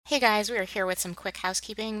Hey guys, we are here with some quick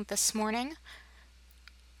housekeeping this morning.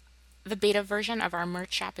 The beta version of our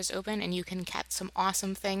merch shop is open and you can get some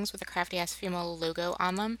awesome things with a crafty ass female logo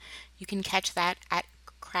on them. You can catch that at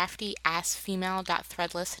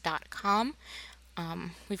craftyassfemale.threadless.com.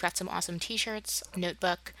 We've got some awesome t-shirts,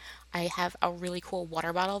 notebook. I have a really cool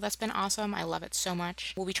water bottle that's been awesome. I love it so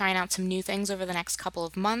much. We'll be trying out some new things over the next couple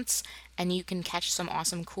of months, and you can catch some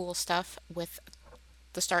awesome cool stuff with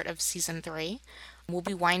the start of season 3. We'll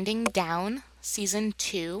be winding down season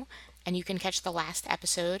 2, and you can catch the last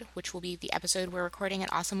episode, which will be the episode we're recording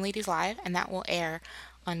at Awesome Ladies Live, and that will air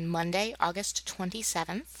on Monday, August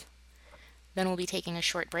 27th. Then we'll be taking a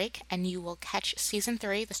short break, and you will catch season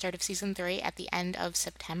 3, the start of season 3, at the end of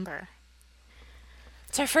September.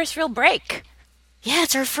 It's our first real break. Yeah,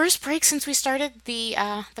 it's our first break since we started the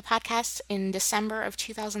podcast in December of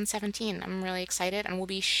 2017. I'm really excited, and we'll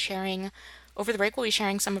be sharing over the break. We'll be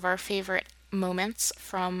sharing some of our favorite moments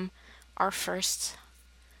from our first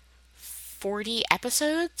 40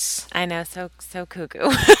 episodes. I know, so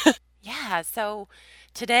cuckoo. Yeah, so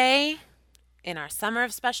today in our summer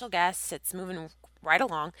of special guests, it's moving right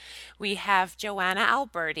along. We have Joanna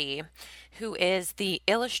Alberti, who is the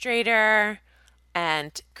illustrator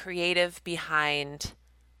and creative behind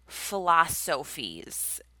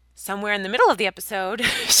fill-ahs-SO-fees. Somewhere in the middle of the episode,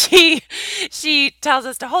 she tells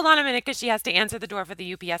us to hold on a minute because she has to answer the door for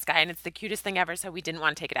the UPS guy, and it's the cutest thing ever, so we didn't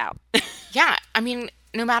want to take it out. Yeah, I mean,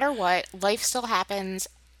 no matter what, life still happens.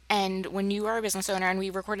 And when you are a business owner, and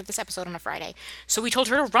we recorded this episode on a Friday, so we told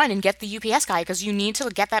her to run and get the UPS guy because you need to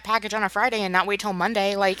get that package on a Friday and not wait till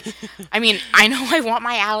Monday. Like, I mean, I know I want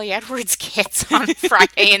my Allie Edwards kits on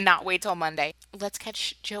Friday and not wait till Monday. Let's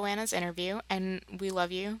catch Joanna's interview, and we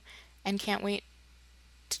love you and can't wait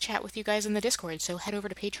to chat with you guys in the Discord. So head over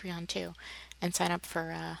to Patreon too and sign up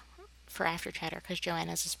for After Chatter because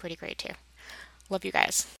Joanna's is pretty great too. Love you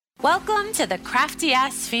guys. Welcome to the Crafty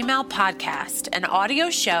Ass Female Podcast, an audio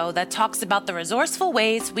show that talks about the resourceful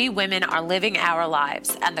ways we women are living our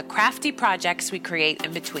lives and the crafty projects we create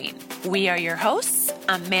in between. We are your hosts,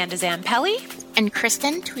 Amanda Zampelli and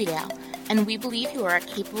Kristen Tweedale, and we believe you are a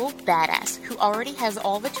capable badass who already has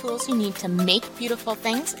all the tools you need to make beautiful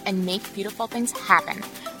things and make beautiful things happen.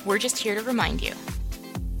 We're just here to remind you.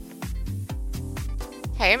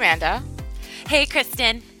 Hey, Amanda. Hey,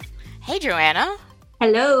 Kristen. Hey, Joanna.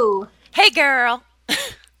 Hello. Hey, girl. Hey.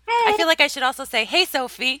 I feel like I should also say, hey,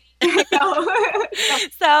 Sophie.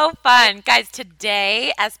 So fun. Guys,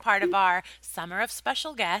 today, as part of our summer of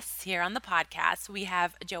special guests here on the podcast, we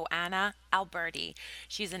have Joanna Alberti.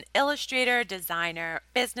 She's an illustrator, designer,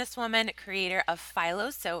 businesswoman, creator of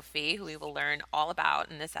fill-ahs-SO-fees, who we will learn all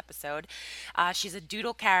about in this episode. She's a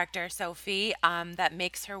doodle character, Sophie, that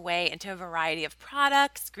makes her way into a variety of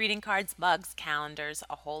products, greeting cards, mugs, calendars,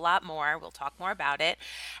 a whole lot more. We'll talk more about it.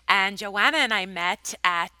 And Joanna and I met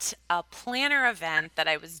at a planner event that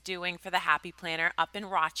I was doing for the Happy Planner up in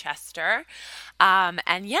Rochester.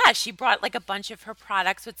 And yeah, she brought like a bunch of her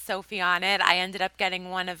products with Sophie on it. I ended up getting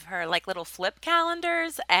one of her like little flip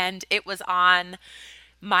calendars, and it was on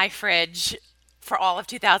my fridge for all of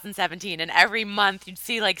 2017. And every month you'd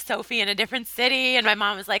see like Sophie in a different city, and my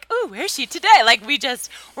mom was like, "Ooh, where's she today?" Like we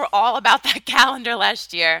just were all about that calendar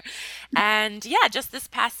last year. And yeah, just this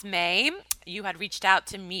past May, you had reached out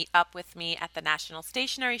to meet up with me at the National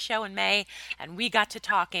Stationery Show in May, and we got to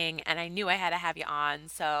talking, and I knew I had to have you on.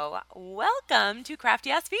 So welcome to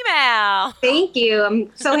Crafty Ass Female. Thank you.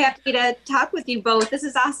 I'm so happy to talk with you both. This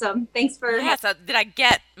is awesome. Thanks for... Yeah, so did I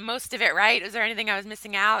get most of it right? Was there anything I was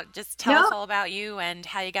missing out? Just tell us all about you and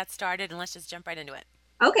how you got started, and let's just jump right into it.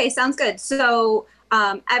 Okay, sounds good. So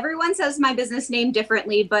everyone says my business name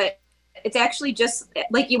differently, but it's actually just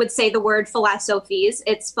like you would say the word fill-ahs-SO-fees.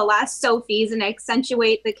 It's fill-ahs-SO-fees, and I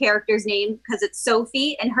accentuate the character's name because it's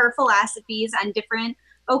Sophie and her philosophies on different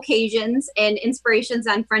occasions and inspirations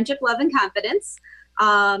on friendship, love, and confidence.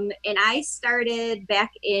 And I started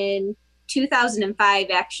back in 2005,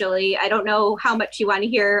 actually. I don't know how much you want to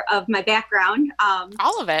hear of my background.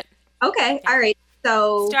 All of it. Okay, all right.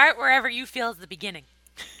 So start wherever you feel is the beginning.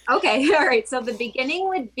 Okay, all right. So the beginning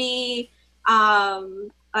would be...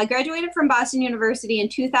 I graduated from Boston University in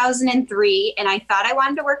 2003, and I thought I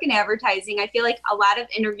wanted to work in advertising. I feel like a lot of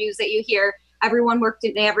interviews that you hear, everyone worked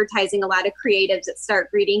in advertising, a lot of creatives that start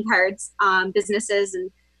greeting cards, businesses.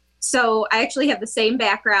 And so I actually have the same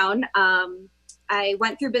background. I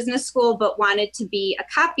went through business school, but wanted to be a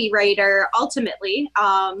copywriter ultimately.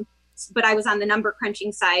 But I was on the number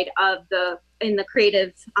crunching side in the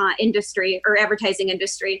creative industry or advertising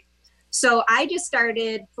industry. So I just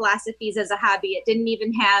started Philosophies as a hobby.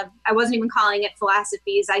 I wasn't even calling it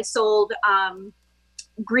Philosophies. I sold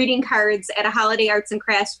greeting cards at a holiday arts and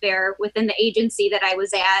crafts fair within the agency that I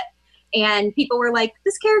was at. And people were like,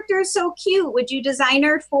 this character is so cute. Would you design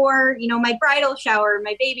her for, my bridal shower,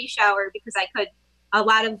 my baby shower? Because a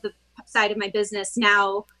lot of the side of my business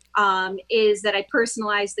now is that I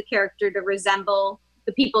personalize the character to resemble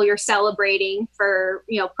the people you're celebrating for,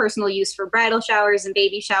 personal use for bridal showers and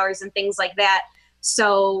baby showers and things like that.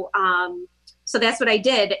 So that's what I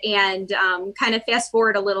did. And kind of fast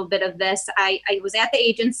forward a little bit of this. I was at the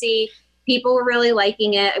agency. People were really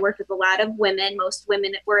liking it. I worked with a lot of women. Most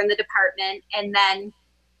women were in the department. And then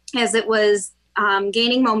as it was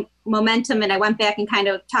gaining momentum, and I went back and kind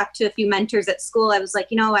of talked to a few mentors at school, I was like,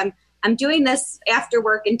 I'm doing this after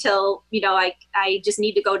work until, I just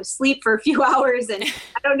need to go to sleep for a few hours. And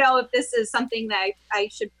I don't know if this is something that I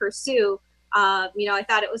should pursue. I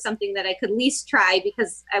thought it was something that I could at least try,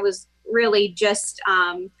 because I was really just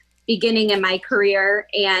beginning in my career,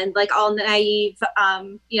 and like all naive,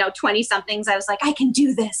 20 somethings, I was like, I can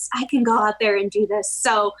do this. I can go out there and do this.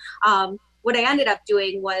 So what I ended up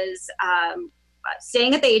doing was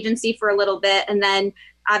staying at the agency for a little bit. And then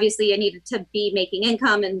obviously I needed to be making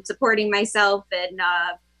income and supporting myself and,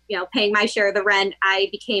 paying my share of the rent. I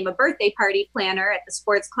became a birthday party planner at the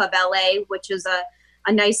Sports Club LA, which is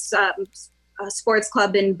a nice sports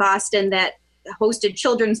club in Boston that hosted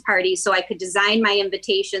children's parties. So I could design my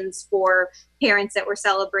invitations for parents that were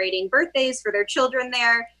celebrating birthdays for their children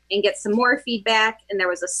there and get some more feedback. And there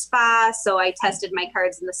was a spa, so I tested my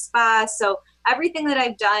cards in the spa. So everything that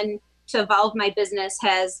I've done to evolve my business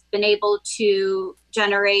has been able to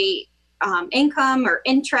generate income or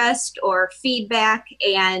interest or feedback.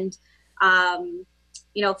 And,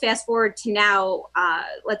 fast forward to now,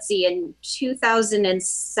 let's see, in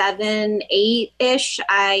 2007, 8-ish,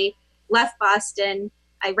 I left Boston.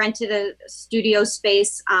 I rented a studio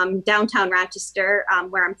space downtown Rochester,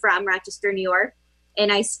 where I'm from, Rochester, New York.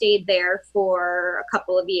 And I stayed there for a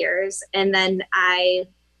couple of years. And then I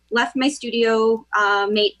left my studio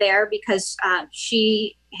mate there because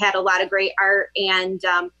she had a lot of great art, and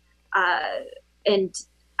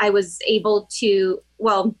I was able to,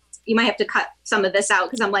 well, you might have to cut some of this out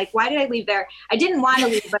because I'm like, why did I leave there? I didn't want to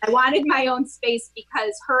leave, but I wanted my own space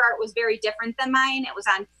because her art was very different than mine. It was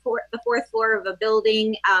on the fourth floor of a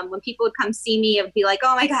building. When people would come see me, it would be like,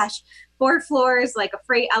 oh my gosh, 4 floors, like a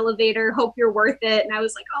freight elevator, hope you're worth it. And I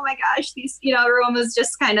was like, oh my gosh, these, everyone was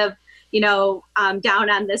just kind of, down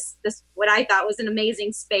on this, what I thought was an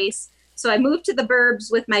amazing space. So I moved to the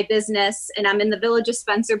burbs with my business, and I'm in the village of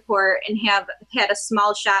Spencerport and have had a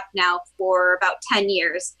small shop now for about 10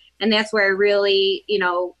 years. And that's where I really,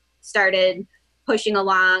 started pushing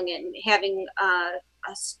along and having a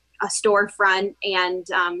storefront and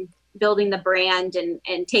building the brand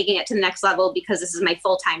and taking it to the next level, because this is my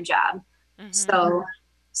full-time job. Mm-hmm.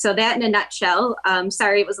 So that in a nutshell.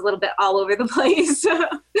 Sorry, it was a little bit all over the place.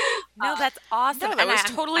 No, that's awesome. No, that was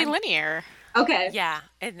totally linear. Okay. Yeah,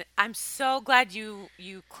 and I'm so glad you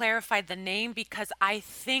clarified the name, because I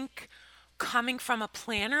think coming from a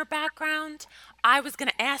planner background, I was going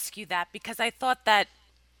to ask you that because I thought that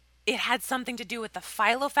it had something to do with the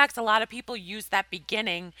fill-ahs-SO-fees. A lot of people use that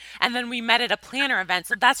beginning, and then we met at a planner event.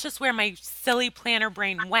 So that's just where my silly planner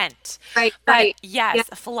brain went. Right. Yes, yeah.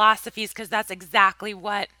 Philosophies, because that's exactly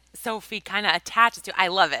what Sophie kind of attaches to. I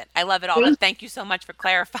love it. I love it all. Thank you so much for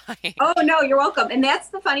clarifying. Oh, no, you're welcome. And that's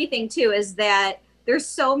the funny thing too, is that there's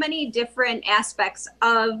so many different aspects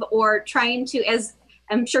of, or trying to, as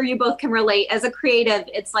I'm sure you both can relate, as a creative,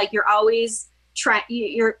 it's like you're always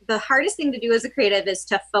the hardest thing to do as a creative is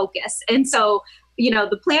to focus. And so,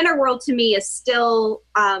 the planner world to me is still,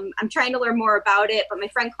 I'm trying to learn more about it. But my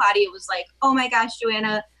friend Claudia was like, oh my gosh,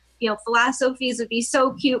 Joanna, fill-ahs-SO-fees would be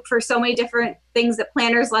so cute for so many different things that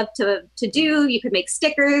planners love to do. You could make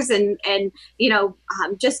stickers and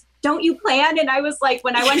just don't you plan? And I was like,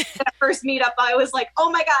 when I went to that first meetup, I was like,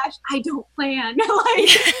 oh my gosh, I don't plan. I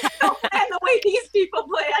don't plan the way these people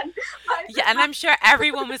plan. Yeah, and I'm sure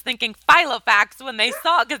everyone was thinking fill-ahs-SO-fees when they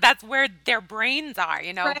saw it, because that's where their brains are,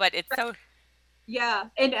 Right, but it's so. Yeah.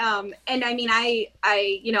 And I mean, I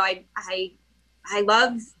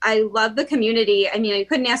love the community. I mean, I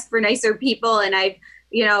couldn't ask for nicer people, and I've,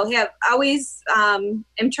 have always, am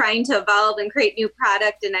trying to evolve and create new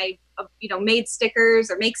product. And I, made stickers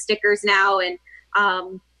or make stickers now. And,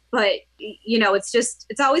 but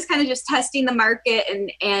it's always kind of just testing the market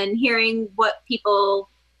and hearing what people,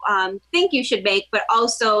 think you should make, but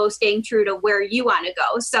also staying true to where you want to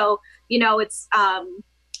go. So, it's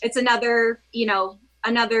another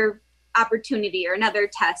opportunity or another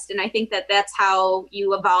test. And I think that that's how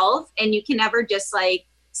you evolve, and you can never just like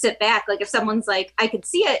sit back. Like if someone's like, I could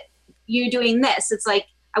see it, you doing this, it's like,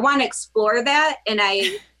 I want to explore that, and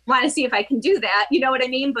I want to see if I can do that. You know what I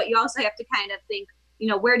mean? But you also have to kind of think,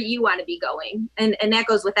 where do you want to be going? And that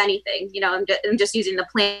goes with anything. I'm just using the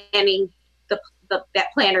planning, that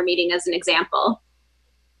planner meeting as an example.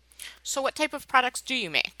 So what type of products do you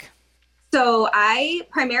make? So I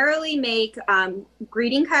primarily make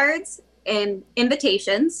greeting cards and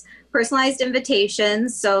invitations, personalized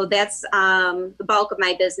invitations. So that's the bulk of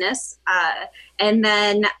my business. And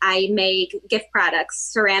then I make gift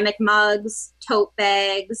products, ceramic mugs, tote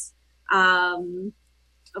bags,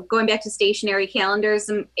 going back to stationery calendars,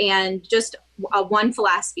 and just a one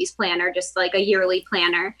Philosophies planner, just like a yearly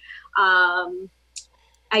planner.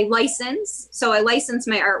 I license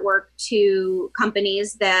my artwork to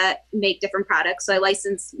companies that make different products. So I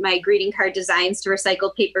license my greeting card designs to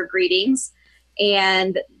Recycled Paper Greetings.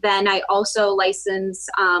 And then I also license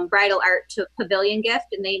bridal art to Pavilion Gift,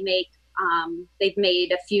 and they've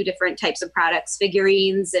made a few different types of products,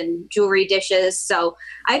 figurines and jewelry dishes. So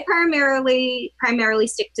I primarily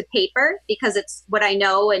stick to paper because it's what I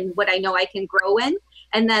know and what I know I can grow in.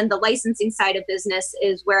 And then the licensing side of business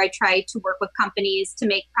is where I try to work with companies to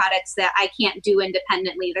make products that I can't do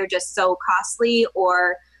independently. They're just so costly,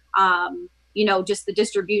 or, just the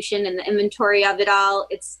distribution and the inventory of it all.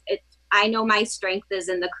 I know my strength is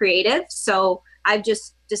in the creative. So I've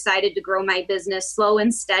just decided to grow my business slow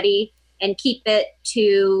and steady and keep it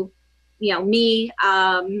to, me.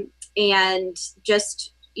 And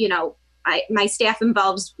just, my staff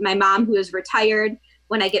involves my mom, who is retired.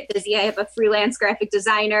 When I get busy, I have a freelance graphic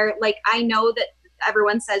designer. Like, I know that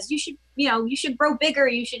everyone says you should grow bigger,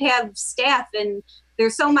 you should have staff. And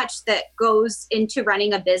there's so much that goes into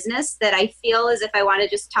running a business that I feel, as if I want to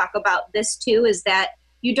just talk about this too, is that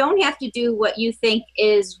you don't have to do what you think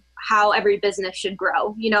is how every business should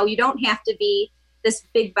grow. You don't have to be this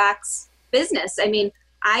big box business. I mean,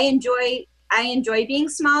 I enjoy being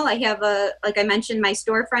small. I have like I mentioned, my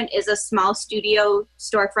storefront is a small studio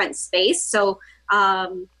storefront space. So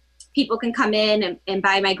people can come in and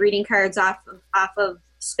buy my greeting cards off of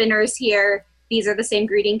spinners here. These are the same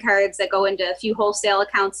greeting cards that go into a few wholesale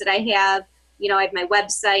accounts that I have. I have my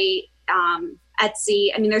website,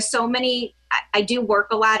 Etsy. I mean, there's so many. I do work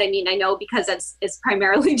a lot. I mean, I know because it's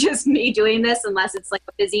primarily just me doing this, unless it's like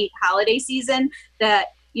a busy holiday season, that,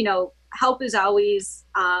 help is always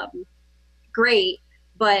great,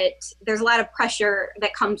 but there's a lot of pressure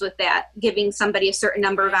that comes with that, giving somebody a certain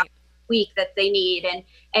number of hours a week that they need.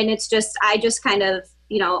 And it's just, I just kind of,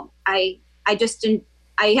 I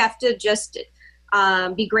have to just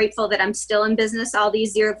be grateful that I'm still in business all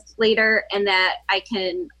these years later, and that I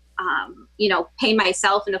can, pay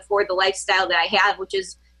myself and afford the lifestyle that I have, which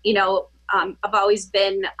is, I've always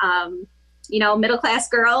been, middle-class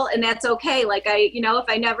girl, and that's okay. Like if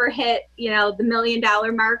I never hit, the $1 million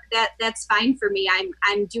mark, that's fine for me.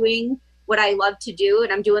 I'm doing what I love to do,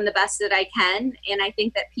 and I'm doing the best that I can. And I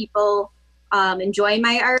think that people enjoy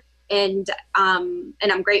my art, and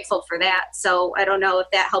I'm grateful for that. So I don't know if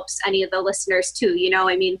that helps any of the listeners too.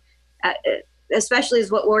 I mean, especially as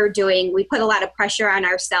what we're doing, we put a lot of pressure on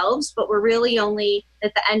ourselves, but we're really only,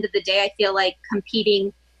 at the end of the day, I feel like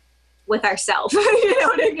competing with ourselves. You know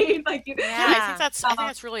what I mean? Like, Yeah, I think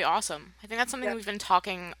that's really awesome. I think that's something we've been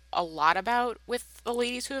talking a lot about with the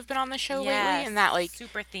ladies who have been on the show lately, and that, like,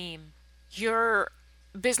 super theme. Your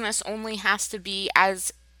business only has to be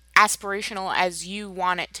as aspirational as you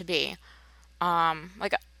want it to be.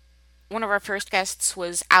 Like, one of our first guests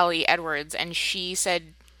was Allie Edwards, and she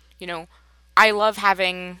said, I love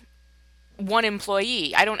having one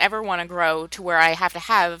employee. I don't ever want to grow to where I have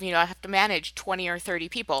to manage 20 or 30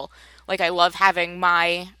 people. Like, I love having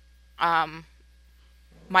my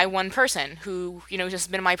one person who,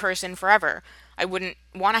 just been my person forever. I wouldn't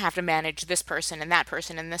want to have to manage this person and that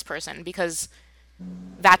person and this person, because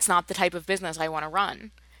that's not the type of business I want to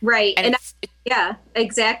run. Right. And yeah,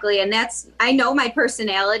 exactly. And I know my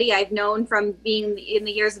personality. I've known from being in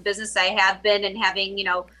the years of business I have been, and having,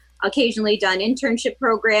 occasionally done internship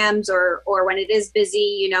programs, or when it is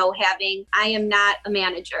busy, I am not a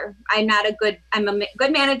manager. I'm a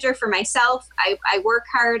good manager for myself. I work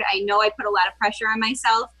hard. I know I put a lot of pressure on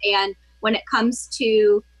myself. And when it comes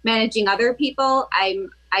to managing other people,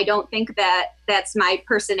 I don't think that that's my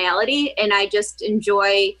personality. And I just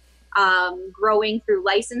enjoy growing through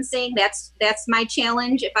licensing. That's my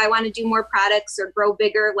challenge. If I want to do more products or grow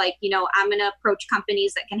bigger, I'm going to approach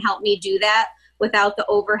companies that can help me do that without the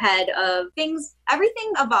overhead of things.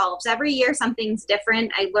 Everything evolves. Every year something's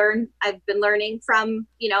different. I've been learning from,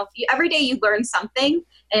 every day you learn something.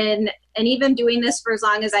 And even doing this for as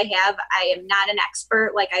long as I have, I am not an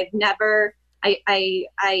expert. Like, I've never,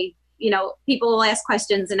 people will ask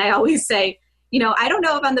questions, and I always say, I don't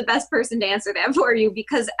know if I'm the best person to answer that for you,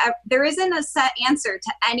 because there isn't a set answer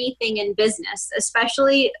to anything in business,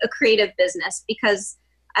 especially a creative business, because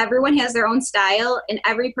everyone has their own style and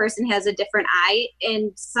every person has a different eye.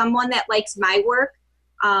 And someone that likes my work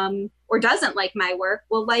or doesn't like my work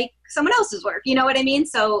will like someone else's work. You know what I mean?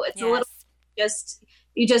 So it's a little Yes.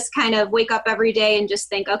 you just kind of wake up every day and just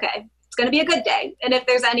think, okay, it's going to be a good day. And if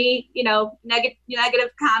there's any, negative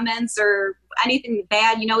comments or anything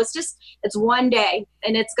bad, it's one day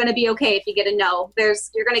and it's going to be okay if you get a no.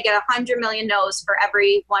 You're going to get 100 million no's for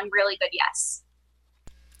every one really good yes.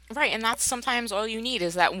 Right, and that's sometimes all you need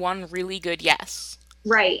is that one really good yes.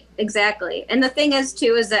 Right, exactly. And the thing is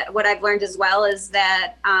too, is that what I've learned as well is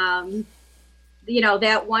that,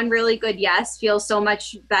 that one really good yes feels so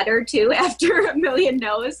much better too after a million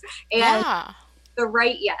no's. And Yeah. the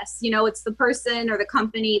right yes, it's the person or the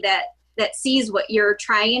company that sees what you're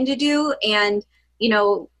trying to do. And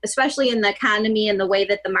especially in the economy and the way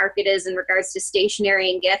that the market is in regards to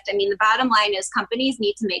stationery and gift, I mean, the bottom line is companies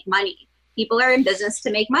need to make money. People are in business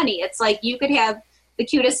to make money. It's like you could have the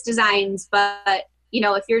cutest designs, but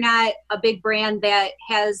if you're not a big brand that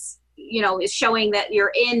has is showing that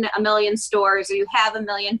you're in a million stores or you have a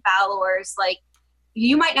million followers, like,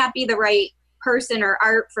 you might not be the right person or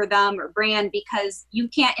art for them or brand, because you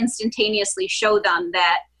can't instantaneously show them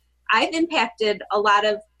that I've impacted a lot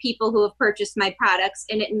of people who have purchased my products.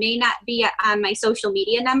 And it may not be on my social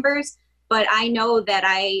media numbers, but I know that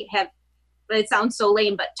I have, it sounds so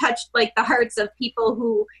lame, but touched like the hearts of people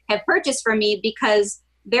who have purchased from me, because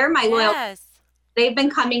they're my loyal. Yes. They've been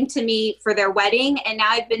coming to me for their wedding. And now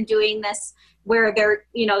I've been doing this where they're,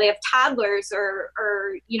 they have toddlers or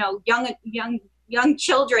young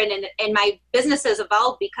children, and my business has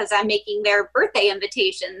evolved because I'm making their birthday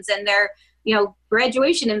invitations and their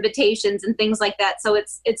graduation invitations and things like that. So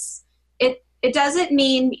it doesn't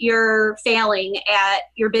mean you're failing at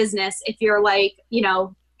your business if you're like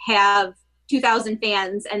have 2,000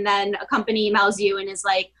 fans and then a company emails you and is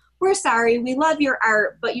like, we're sorry, we love your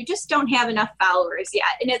art, but you just don't have enough followers yet.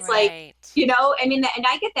 And it's Right. I mean, and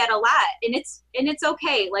I get that a lot, and it's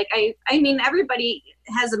okay. Like, I mean, everybody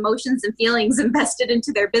has emotions and feelings invested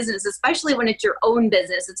into their business, especially when it's your own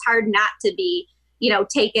business. It's hard not to be,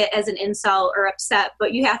 take it as an insult or upset,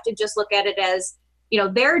 but you have to just look at it as,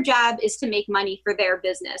 their job is to make money for their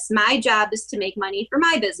business. My job is to make money for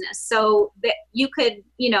my business. So that you could,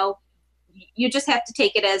 you just have to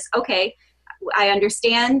take it as, okay, I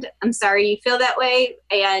understand. I'm sorry you feel that way.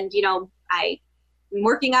 And, I'm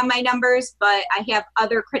working on my numbers, but I have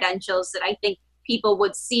other credentials that I think people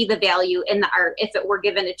would see the value in the art if it were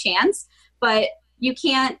given a chance. But you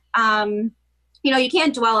can't, you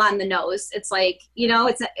can't dwell on the no's. It's like,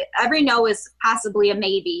 every no is possibly a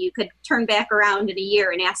maybe. You could turn back around in a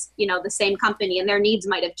year and ask, the same company, and their needs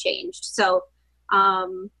might have changed. So,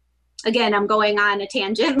 again, I'm going on a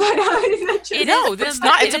tangent, but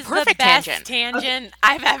it's a perfect the best tangent. tangent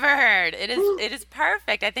I've ever heard. It is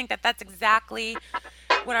perfect. I think that's exactly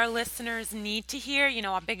what our listeners need to hear.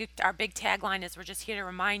 Our big tagline is, we're just here to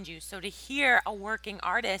remind you. So to hear a working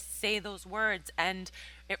artist say those words, and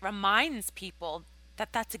it reminds people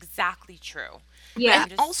that that's exactly true. Yeah. I'm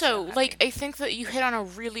just Also, so happy. like, I think that you hit on a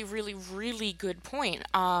really, really, really good point.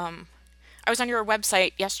 I was on your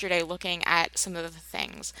website yesterday looking at some of the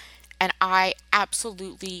things, and I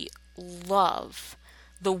absolutely love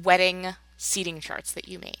the wedding seating charts that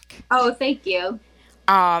you make. Oh, thank you.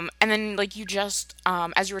 And then, like, you just,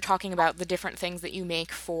 as you were talking about the different things that you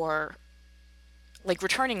make for, like,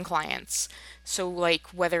 returning clients. So, like,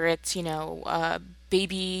 whether it's,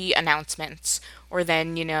 baby announcements, or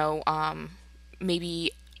then,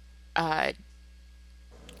 maybe uh,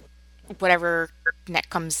 whatever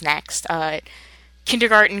comes next,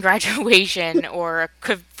 kindergarten graduation, or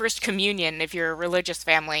a first communion if you're a religious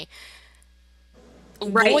family.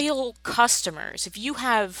 Right. Loyal customers. If you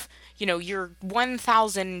have, your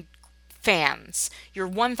 1,000 fans, your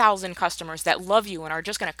 1,000 customers that love you and are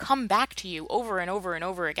just going to come back to you over and over and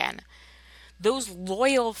over again, those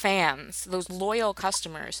loyal fans, those loyal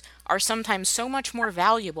customers are sometimes so much more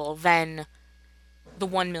valuable than the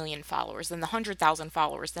 1 million followers, than the 100,000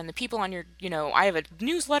 followers, than the people on your, I have a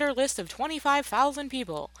newsletter list of 25,000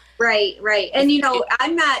 people. Right. And It,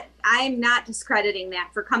 I'm not discrediting that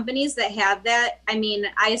for companies that have that. I mean,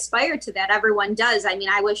 I aspire to that. Everyone does. I mean,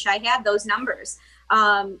 I wish I had those numbers.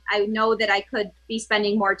 I know that I could be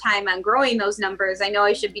spending more time on growing those numbers. I know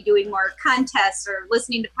I should be doing more contests or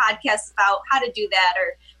listening to podcasts about how to do that,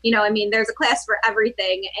 or, I mean, there's a class for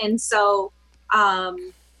everything. And so,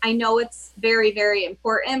 I know it's very, very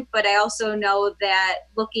important, but I also know that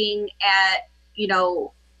looking at,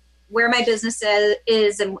 where my business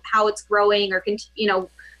is and how it's growing, or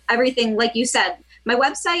everything. Like you said, my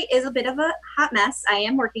website is a bit of a hot mess. I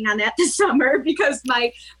am working on that this summer, because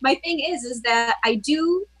my thing is that I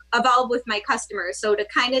do evolve with my customers. So to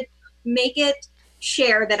kind of make it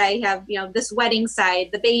share that I have, this wedding side,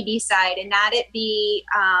 the baby side, and not it be,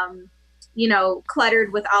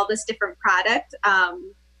 cluttered with all this different product. I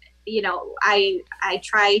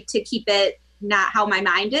try to keep it not how my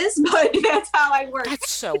mind is, but that's how I work.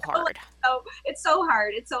 That's so hard. So it's so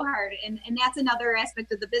hard. It's so hard. And that's another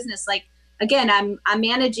aspect of the business. Like, again, I'm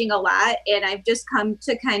managing a lot, and I've just come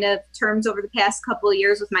to kind of terms over the past couple of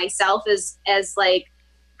years with myself as like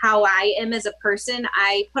how I am as a person.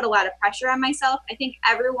 I put a lot of pressure on myself. I think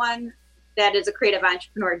everyone that is a creative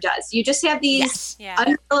entrepreneur does. You just have these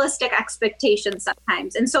unrealistic expectations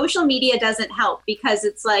sometimes. And social media doesn't help, because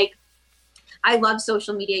it's like, I love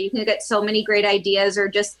social media. You can get so many great ideas, or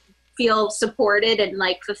just feel supported and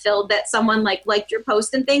like fulfilled that someone liked your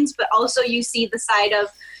post and things. But also you see the side of,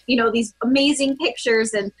 these amazing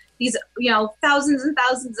pictures and these, thousands and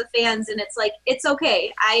thousands of fans. And it's like, it's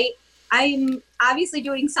okay. I'm obviously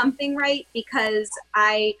doing something right, because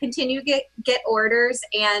I continue to get orders,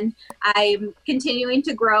 and I'm continuing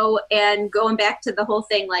to grow. And going back to the whole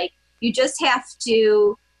thing, like, you just have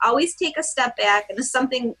to always take a step back. And it's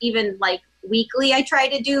something even like weekly I try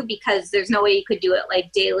to do, because there's no way you could do it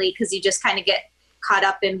like daily, because you just kind of get caught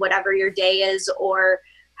up in whatever your day is, or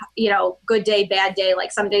good day, bad day.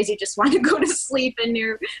 Like, some days you just want to go to sleep and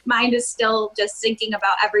your mind is still just thinking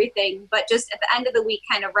about everything. But just at the end of the week,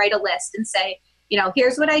 kind of write a list and say,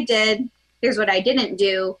 here's what I did, here's what I didn't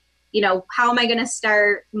do, how am I going to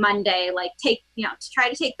start Monday? Like, to try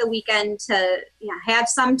to take the weekend to have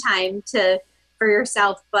some time for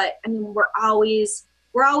yourself. But I mean, we're always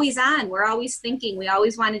on, we're always thinking, we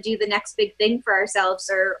always want to do the next big thing for ourselves,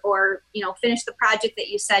 or finish the project that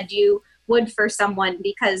you said you would for someone,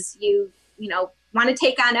 because you want to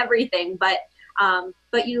take on everything, but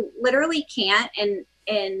you literally can't, and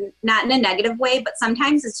not in a negative way, but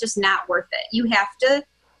sometimes it's just not worth it. You have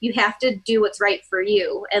to do what's right for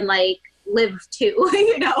you, and like live too,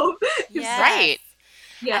 Yes. Right.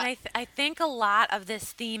 Yeah. And I think a lot of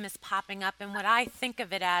this theme is popping up, and what I think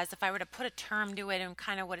of it as, if I were to put a term to it and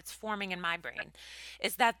kind of what it's forming in my brain,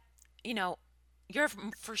 is that, you're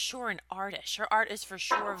for sure an artist. Your art is for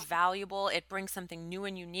sure valuable. It brings something new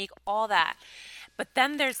and unique, all that. But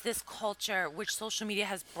then there's this culture which social media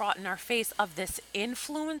has brought in our face of this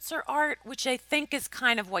influencer art, which I think is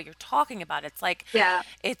kind of what you're talking about. It's like,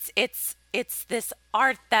 it's this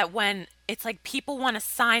art that, when it's like, people want to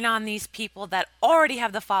sign on these people that already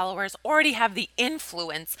have the followers, already have the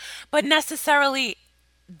influence, but necessarily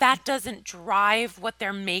that doesn't drive what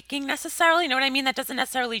they're making necessarily. You know what I mean? That doesn't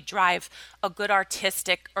necessarily drive a good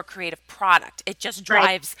artistic or creative product. It just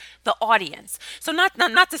drives the audience. So not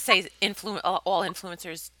to say all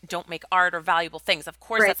influencers don't make art or valuable things. Of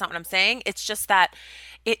course, that's not what I'm saying. It's just that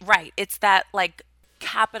it's that like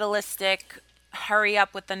capitalistic, hurry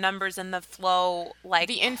up with the numbers and the flow, like,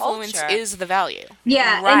 the influence culture. Is the value.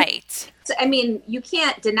 Yeah. Right. I mean, you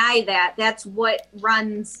can't deny that. That's what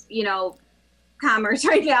runs, commerce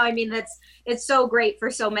right now. I mean, it's so great for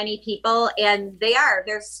so many people, and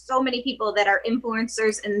there's so many people that are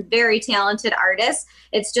influencers and very talented artists.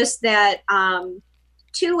 It's just that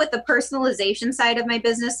too, with the personalization side of my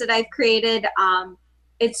business that I've created,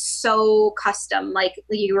 it's so custom. Like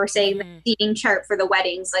you were saying, the seating chart for the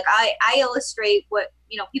weddings, like I illustrate what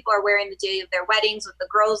people are wearing the day of their weddings, what the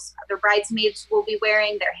girls, their bridesmaids will be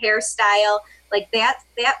wearing, their hairstyle. Like that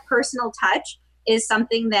personal touch is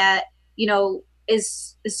something that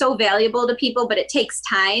is so valuable to people, but it takes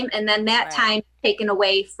time. And then that time taken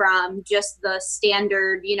away from just the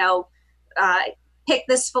standard, pick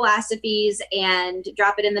this Philosophies and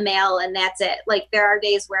drop it in the mail, and that's it. Like, there are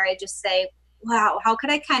days where I just say, wow, how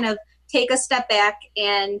could I kind of take a step back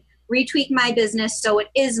and retweak my business so it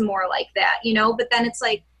is more like that, But then it's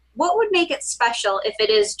like, what would make it special if it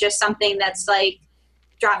is just something that's like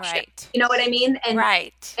drop ship? You know what I mean? And,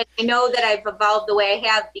 and I know that I've evolved the way I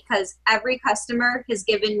have, because every customer has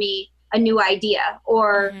given me a new idea,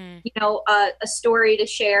 or a story to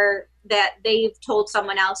share that they've told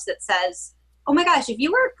someone else that says, oh my gosh, if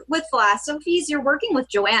you work with Philosophies, you're working with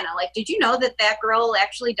Joanna. Like, did you know that girl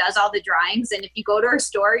actually does all the drawings? And if you go to her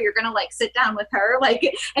store, you're going to like sit down with her. Like,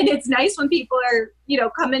 and it's nice when people are,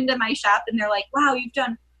 come into my shop and they're like, wow, you've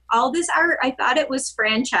done all this art. I thought it was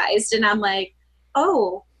franchised. And I'm like,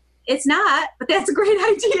 oh, it's not, but that's a great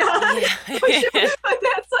idea. But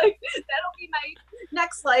that's like, that'll be my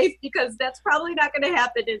next life, because that's probably not going to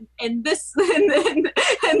happen in this in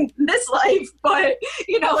this life. But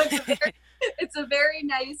it's it's a very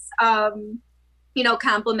nice,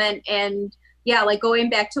 compliment. And yeah, like going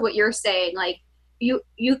back to what you're saying, like you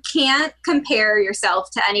can't compare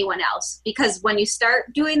yourself to anyone else, because when you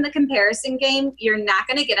start doing the comparison game, you're not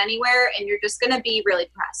going to get anywhere and you're just going to be really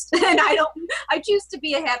depressed. And I choose to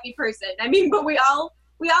be a happy person. I mean, but we all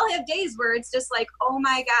have days where it's just like, oh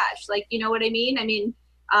my gosh, like, you know what I mean? I mean,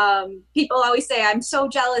 people always say, I'm so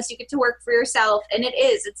jealous you get to work for yourself. And it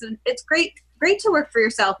is, it's great to work for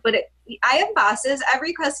yourself, but I have bosses.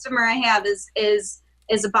 Every customer I have is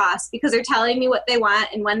a boss, because they're telling me what they want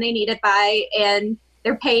and when they need it by, and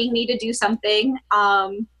they're paying me to do something.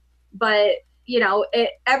 But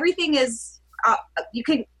everything is,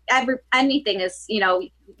 anything is,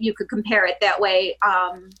 you could compare it that way.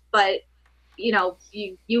 But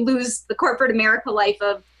you lose the corporate America life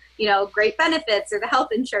of, great benefits or the health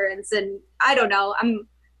insurance. And I don't know,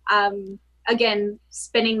 I'm again,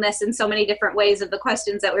 spinning this in so many different ways of the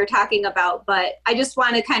questions that we were talking about, but I just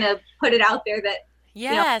want to kind of put it out there that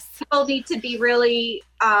yes, people need to be really,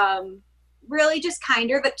 really just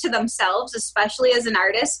kinder to themselves, especially as an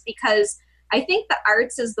artist, because I think the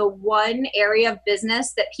arts is the one area of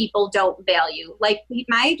business that people don't value. Like,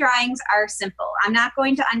 my drawings are simple. I'm not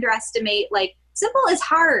going to underestimate, like, simple is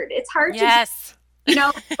hard. It's hard yes.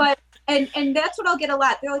 to, but, and that's what I'll get a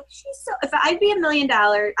lot. They're like, if I'd be $1 million,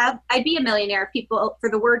 I'd be a millionaire, people, for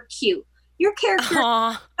the word cute. Your character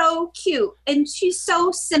is so cute and she's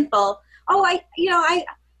so simple. Oh, I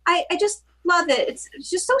just love it. It's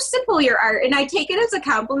just so simple, your art. And I take it as a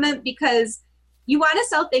compliment, because you want to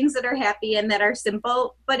sell things that are happy and that are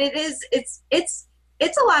simple, but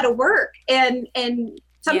it's a lot of work. And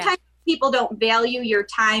sometimes people don't value your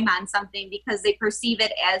time on something because they perceive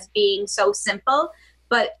it as being so simple,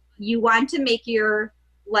 but you want to make your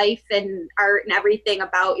life and art and everything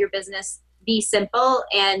about your business be simple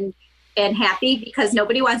and happy, because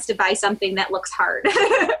nobody wants to buy something that looks hard.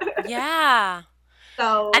 Yeah.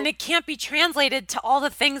 So, And it can't be translated to all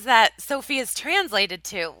the things that Sophie is translated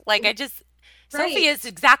to. Like, right. Sophie is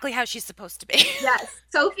exactly how she's supposed to be. Yes,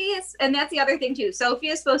 Sophie is, and that's the other thing too. Sophie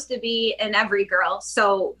is supposed to be in every girl.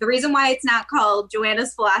 So the reason why it's not called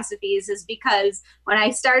Joanna's Philosophies is because when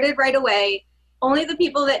I started right away, only the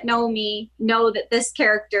people that know me know that this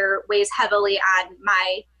character weighs heavily on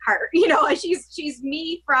my heart. She's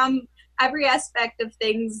me from every aspect of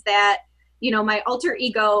things that, my alter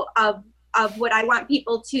ego of what I want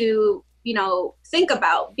people to, think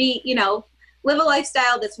about, live a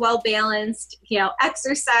lifestyle that's well balanced,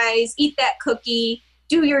 exercise, eat that cookie,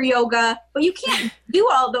 do your yoga, but you can't do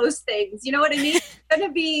all those things. You know what I mean?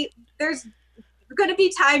 There's going to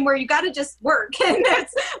be time where you got to just work, and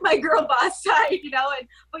that's my girl boss side,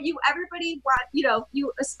 but everybody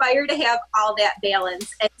you aspire to have all that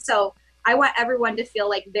balance. And so I want everyone to feel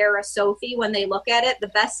like they're a Sophie when they look at it. The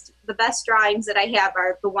best drawings that I have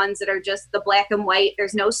are the ones that are just the black and white.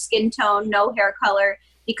 There's no skin tone, no hair color,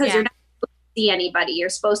 because you're not see anybody. You're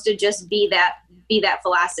supposed to just be that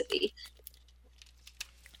philosophy.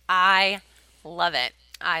 I love it.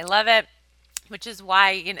 I love it, which is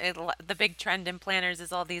why the big trend in planners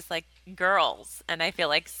is all these like girls, and I feel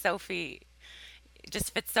like Sophie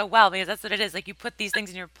just fits so well, because that's what it is. Like, you put these things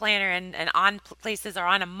in your planner and on places or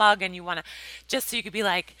on a mug, and you want to, just so you could be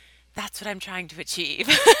like, that's what I'm trying to achieve.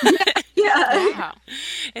 Yeah.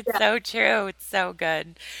 It's so true. It's so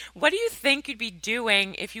good. What do you think you'd be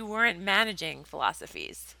doing if you weren't managing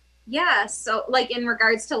Philosophies? Yeah. So, like, in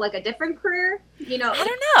regards to like a different career, I don't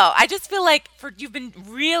know. I just feel like you've been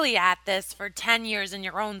really at this for 10 years in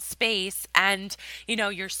your own space, and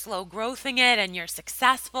you're slow growthing it, and you're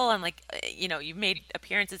successful, and like you've made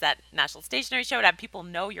appearances at National Stationery Show to have people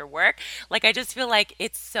know your work. Like, I just feel like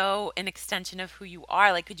it's so an extension of who you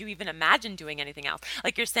are. Like, could you even imagine doing anything else?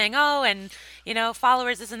 Like, you're saying, oh, and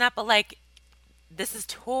followers, this and that, but like, this is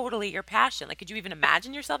totally your passion. Like, could you even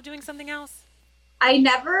imagine yourself doing something else? I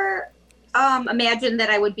never imagined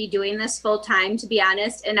that I would be doing this full time, to be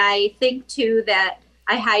honest. And I think too that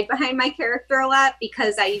I hide behind my character a lot,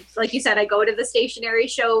 because like you said, I go to the stationery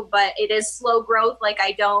show, but it is slow growth. Like,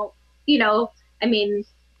 I don't, I mean,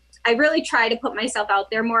 I really try to put myself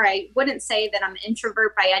out there more. I wouldn't say that I'm an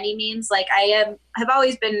introvert by any means. Like, have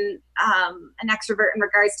always been an extrovert in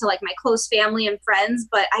regards to like my close family and friends,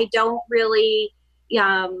 but I don't really,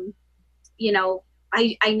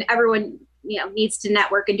 everyone, needs to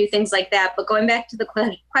network and do things like that. But going back to the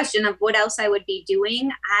question of what else I would be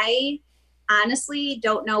doing, I honestly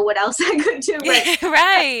don't know what else I could do.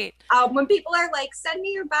 Right. When people are like, send me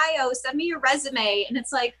your bio, send me your resume. And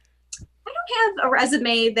it's like, I don't have a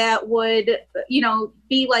resume that would,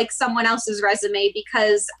 be like someone else's resume,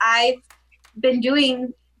 because I've been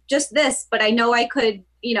doing just this, but I know I could,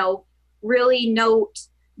 really note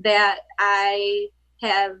that I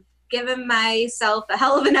have given myself a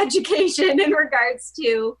hell of an education in regards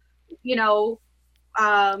to, you know,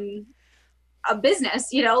 um, a business,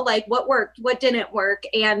 like what worked, what didn't work,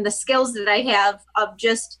 and the skills that I have of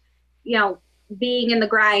just, you know, being in the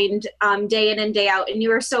grind, day in and day out. And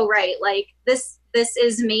you are so right. Like this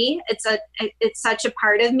is me. It's such a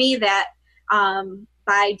part of me that,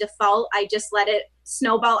 by default, I just let it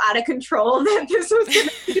snowball out of control that this was going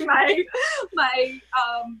to be my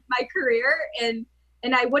career. And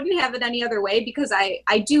I wouldn't have it any other way, because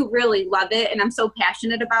I do really love it. And I'm so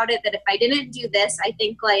passionate about it that if I didn't do this, I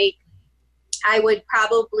think like I would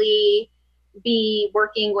probably be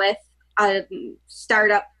working with a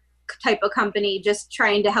startup type of company, just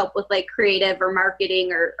trying to help with like creative or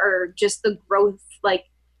marketing, or just the growth, like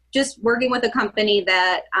just working with a company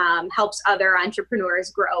that helps other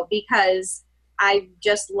entrepreneurs grow, because I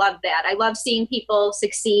just love that. I love seeing people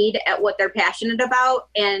succeed at what they're passionate about,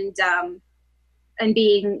 and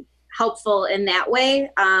being helpful in that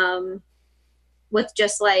way, with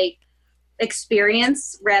just like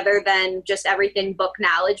experience rather than just everything book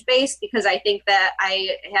knowledge based, because I think that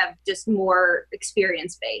I have just more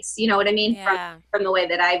experience based, you know what I mean? Yeah. From the way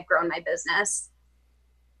that I've grown my business.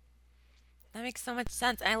 That makes so much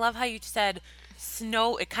sense. And I love how you said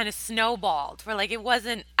it kind of snowballed, where like it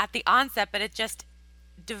wasn't at the onset, but it just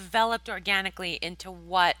developed organically into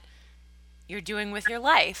what you're doing with your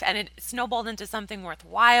life, and it snowballed into something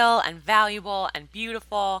worthwhile and valuable and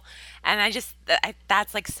beautiful. And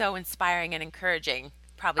that's like so inspiring and encouraging,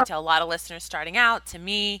 probably to a lot of listeners starting out, to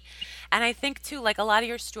me. And I think too, like a lot of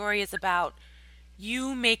your story is about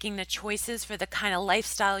you making the choices for the kind of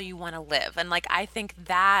lifestyle you want to live. And like I think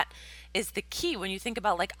that is the key when you think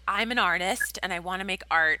about like I'm an artist and I want to make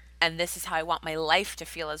art, and this is how I want my life to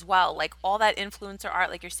feel as well. Like all that influencer art,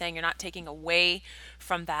 like you're saying, you're not taking away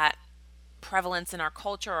from that prevalence in our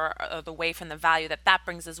culture, or the way from the value that that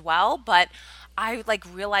brings as well. But I like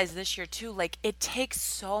realized this year too, like it takes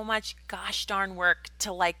so much gosh darn work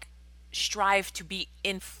to like strive to be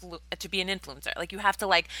an influencer. Like you have to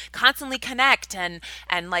like constantly connect, and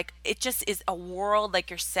like it just is a world, like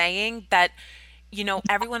you're saying, that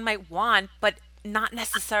everyone might want, but not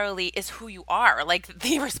necessarily is who you are, like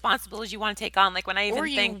the responsibilities you want to take on. Like when I Or even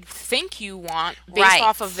you think, think you want based right,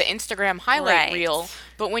 off of the Instagram highlight right, reel,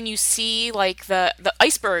 but when you see like the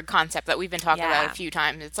iceberg concept that we've been talking about a yeah, few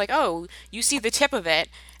times, it's like, oh, you see the tip of it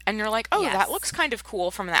and you're like, oh, that yes, looks kind of cool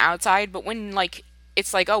from the outside, but when like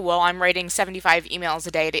it's like, oh, well, I'm writing 75 emails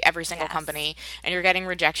a day to every single yes, company, and you're getting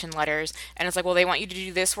rejection letters, and it's like, well, they want you to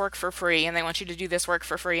do this work for free, and they want you to do this work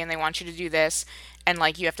for free, and they want you to do this, and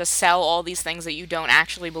like you have to sell all these things that you don't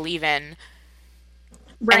actually believe in, and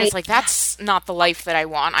Right. it's like, yes, that's not the life that I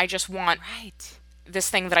want. I just want right, this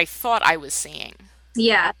thing that I thought I was seeing.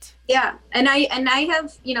 Yeah. right, Yeah. And I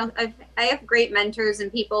have, I have great mentors and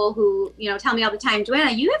people who, tell me all the time,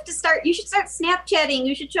 Joanna, you should start Snapchatting.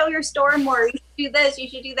 You should show your store more. You should do this, you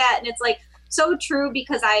should do that. And it's like so true,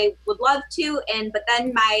 because I would love to. But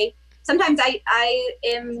then sometimes I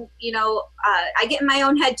am, I get in my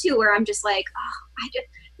own head too, where I'm just like, oh,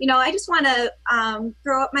 I just want to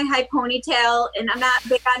throw up my high ponytail, and I'm not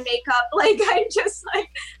big on makeup. Like, I'm just gonna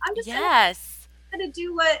yes,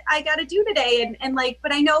 do what I got to do today. And like,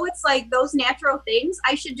 but I know it's like those natural things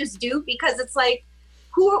I should just do, because it's like,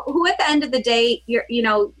 who at the end of the day,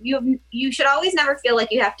 you should always never feel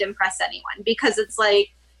like you have to impress anyone, because it's like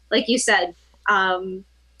you said,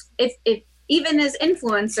 if even as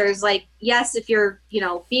influencers, like, yes, if you're,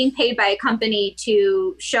 being paid by a company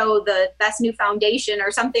to show the best new foundation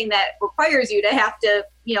or something that requires you to have to,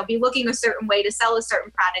 be looking a certain way to sell a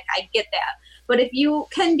certain product, I get that. But if you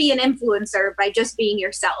can be an influencer by just being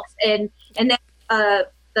yourself, and then the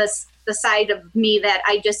side of me that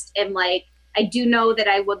I just am like, I do know that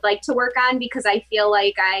I would like to work on, because I feel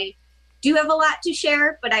like I do have a lot to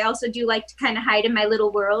share, but I also do like to kind of hide in my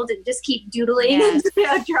little world and just keep doodling and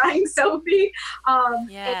yes, drawing Sophie.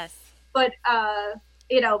 And, yes, but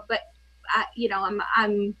but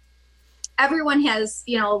I'm everyone has,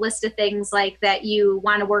 a list of things like that you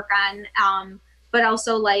want to work on. But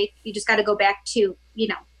also, like, you just got to go back to,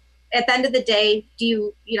 at the end of the day,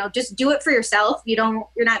 do just do it for yourself. You're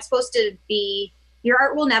not supposed to be, your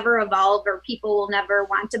art will never evolve, or people will never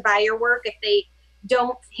want to buy your work if they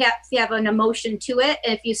don't have an emotion to it.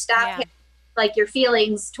 And if you stop yeah, like your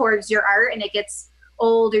feelings towards your art, and it gets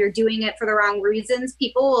old, or you're doing it for the wrong reasons,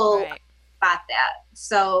 people will right, spot that.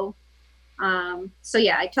 So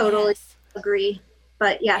yeah, I totally yes, agree.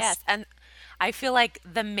 But yes. yes. And I feel like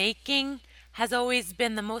the making has always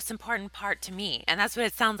been the most important part to me. And that's what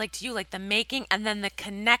it sounds like to you, like the making and then the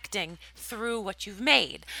connecting through what you've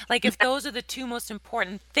made. Like if those are the two most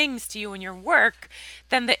important things to you in your work,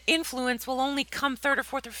 then the influence will only come third or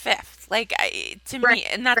fourth or fifth. To Right. me,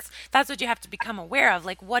 and that's what you have to become aware of.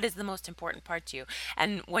 Like what is the most important part to you?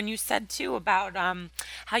 And when you said too about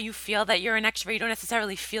how you feel that you're an extrovert, you don't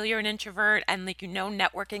necessarily feel you're an introvert, and like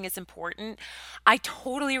networking is important. I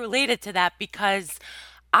totally related to that because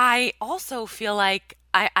I also feel like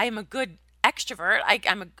I'm a good extrovert.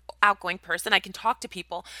 I'm an outgoing person. I can talk to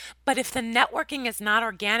people. But if the networking is not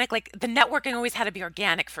organic, like the networking always had to be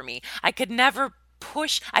organic for me. I could never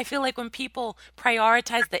push. I feel like when people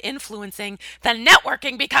prioritize the influencing, the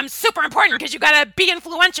networking becomes super important because you got to be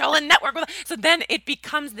influential and network with. So then it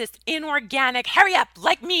becomes this inorganic, hurry up,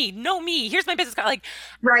 like me, know me, here's my business card. Like,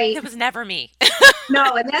 Right. it was never me.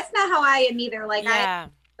 No, and that's not how I am either. Like Yeah.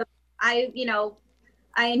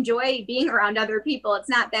 I enjoy being around other people. It's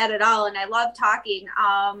not bad at all. And I love talking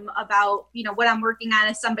about, what I'm working on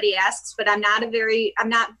if somebody asks, but I'm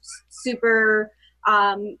not super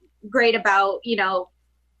great about,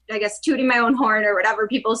 I guess tooting my own horn or whatever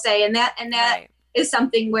people say. And that Right. is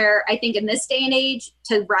something where I think in this day and age,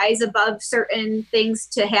 to rise above certain things,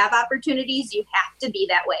 to have opportunities, you have to be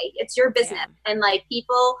that way. It's your business. Yeah. And like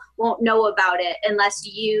people won't know about it unless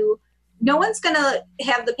no one's going to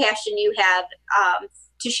have the passion you have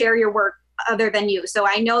to share your work other than you. So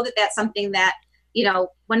I know that that's something that,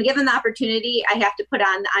 when given the opportunity, I have to put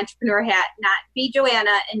on the entrepreneur hat, not be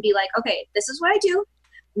Joanna and be like, okay, this is what I do.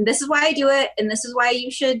 And this is why I do it. And this is why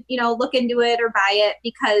you should, look into it or buy it,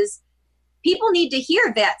 because people need to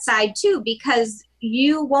hear that side too, because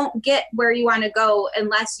you won't get where you want to go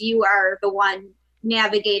unless you are the one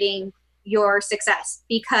navigating your success,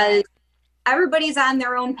 because everybody's on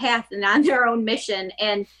their own path and on their own mission.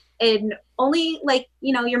 And only like,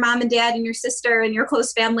 your mom and dad and your sister and your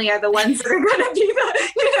close family are the ones that are going to be the,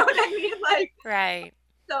 you know what I mean? Like, Right.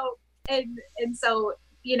 so, and so,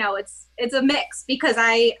 it's a mix, because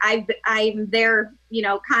I'm there,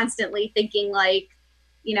 constantly thinking like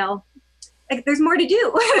there's more to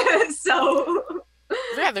do. So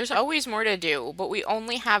Yeah, there's always more to do, but we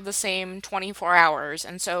only have the same 24 hours.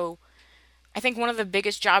 And so I think one of the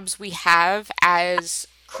biggest jobs we have as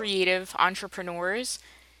creative entrepreneurs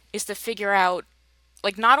is to figure out,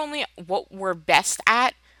 like, not only what we're best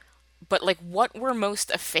at, but like what we're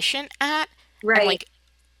most efficient at, and right. like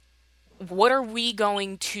what are we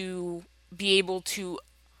going to be able to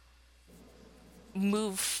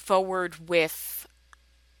move forward with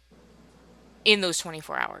in those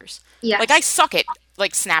 24 hours. Like, I Yes. suck at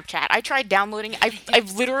like Snapchat. I tried downloading.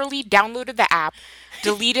 I've literally downloaded the app,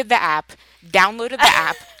 deleted the app, downloaded the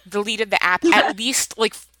app, deleted the app at least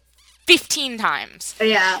like 15 times.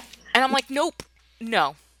 Yeah. And I'm like, nope,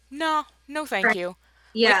 no, no, no, thank Right. you.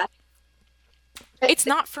 Yeah. It's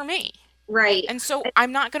not for me. Right. And so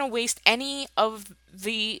I'm not going to waste any of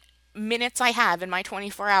the minutes I have in my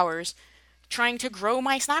 24 hours trying to grow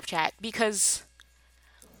my Snapchat, because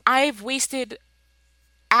I've wasted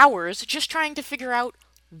hours just trying to figure out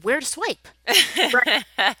where to swipe. Right.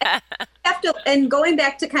 Have to, and going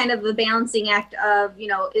back to kind of the balancing act of,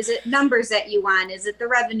 is it numbers that you want? Is it the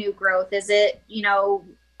revenue growth? Is it,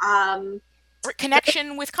 Or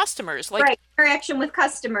connection with customers. Like, right, interaction with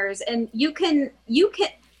customers? And you can,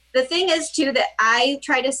 the thing is too, that I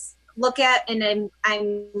try to look at, and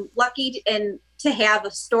I'm lucky and to have a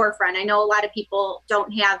storefront. I know a lot of people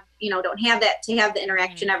don't have that to have the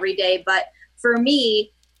interaction every day. But for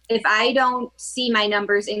me, if I don't see my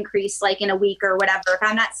numbers increase like in a week or whatever, if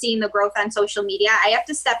I'm not seeing the growth on social media, I have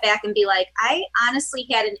to step back and be like, I honestly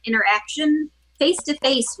had an interaction face to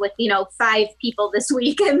face with, 5 people this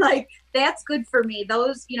week. And like, that's good for me.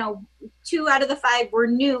 Those, 2 out of the 5 were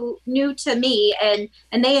new to me, and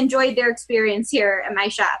they enjoyed their experience here at my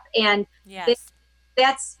shop. And Yes.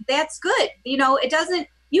 that's good. You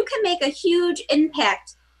can make a huge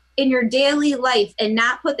impact in your daily life and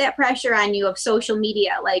not put that pressure on you of social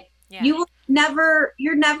media. Like, Yeah. you're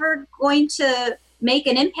never going to make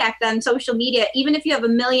an impact on social media, even if you have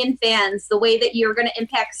 1 million fans, the way that you're going to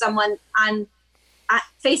impact someone on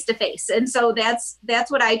face to face. And so that's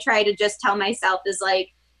what I try to just tell myself is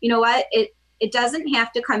like, you know what, it doesn't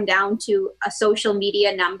have to come down to a social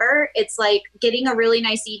media number. It's like getting a really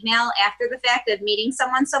nice email after the fact of meeting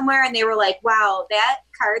someone somewhere, and they were like, wow, that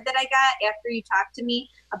card that I got after you talked to me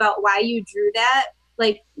about why you drew that,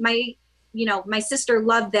 like my sister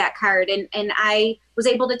loved that card, and I was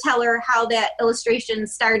able to tell her how that illustration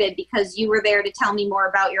started because you were there to tell me more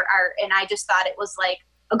about your art. And I just thought it was like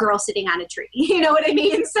a girl sitting on a tree. You know what I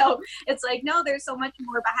mean? So it's like, no, there's so much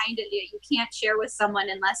more behind it. You can't share with someone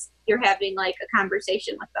unless you're having like a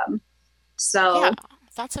conversation with them. Yeah, So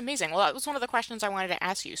that's amazing. Well, that was one of the questions I wanted to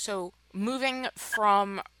ask you. So, moving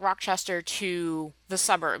from Rochester to the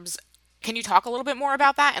suburbs, can you talk a little bit more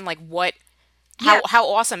about that and like what yeah, how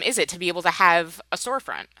awesome is it to be able to have a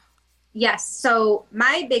storefront? yes. So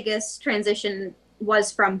my biggest transition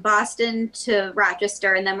was from Boston to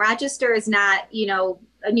Rochester. And then Rochester is not,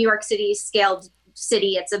 a New York City scaled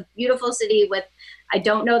city. It's a beautiful city with, I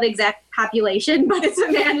don't know the exact population, but it's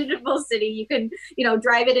a manageable city. You can,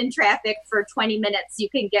 drive it in traffic for 20 minutes. You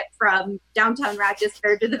can get from downtown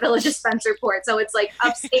Rochester to the village of Spencerport. So it's like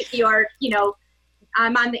upstate New York,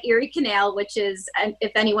 I'm on the Erie Canal, which is,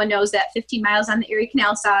 if anyone knows that 15 Miles on the Erie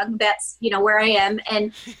Canal song, that's, where I am.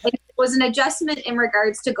 And it was an adjustment in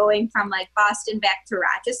regards to going from like Boston back to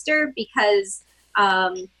Rochester because,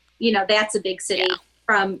 that's a big city. Yeah.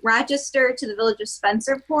 From Rochester to the village of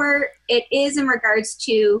Spencerport, it is in regards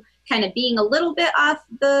to kind of being a little bit off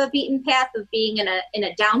the beaten path of being in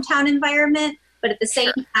a downtown environment. But at the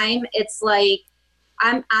same Sure. time, it's like,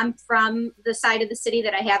 I'm from the side of the city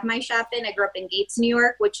that I have my shop in. I grew up in Gates, New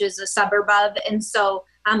York, which is a suburb of, and so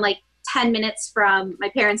I'm like 10 minutes from my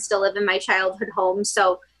parents still live in my childhood home.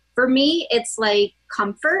 So for me, it's like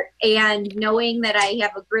comfort and knowing that I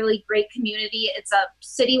have a really great community. It's a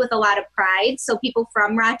city with a lot of pride. So people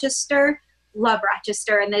from Rochester love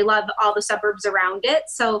Rochester and they love all the suburbs around it.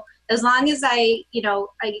 So as long as I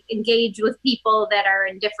engage with people that are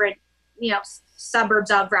in different,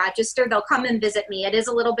 suburbs of Rochester, they'll come and visit me. It is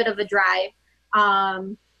a little bit of a drive.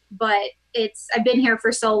 But I've been here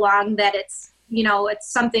for so long that it's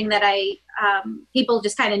something that people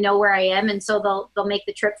just kind of know where I am. And so they'll make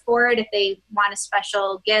the trip for it if they want a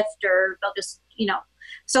special gift or they'll just,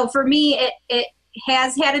 so for me, it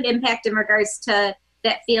has had an impact in regards to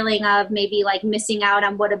that feeling of maybe like missing out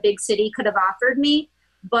on what a big city could have offered me.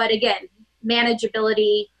 But again,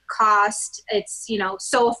 manageability, cost, it's,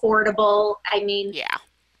 so affordable. I mean, Yeah.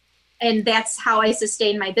 and that's how I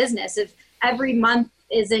sustain my business. If every month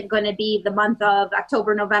isn't going to be the month of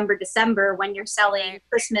October, November, December when you're selling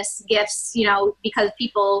Christmas gifts, because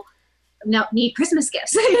people need Christmas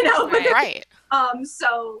gifts, Right. Right.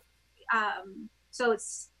 So,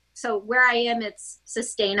 so where I am, it's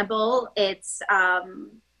sustainable. It's,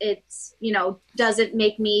 doesn't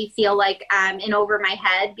make me feel like I'm in over my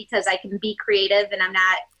head because I can be creative and I'm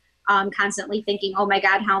not constantly thinking, oh my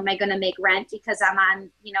God, how am I going to make rent? Because I'm on,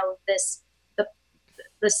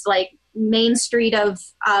 this like main street of,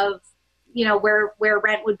 where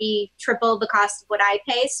rent would be triple the cost of what I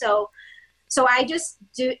pay. So I just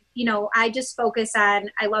do, I just focus on,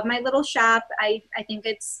 I love my little shop. I think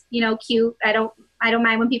it's, cute. I don't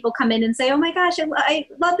mind when people come in and say, oh my gosh, I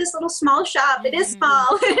love this little small shop. It is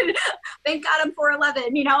small. Thank God I'm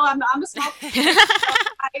 4'11", I'm a small,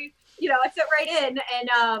 I fit right in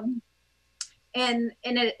and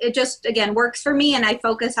it just, again, works for me. And I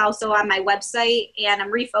focus also on my website and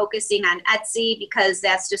I'm refocusing on Etsy because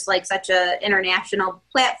that's just like such a international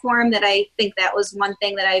platform that I think that was one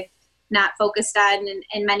thing that I've not focused on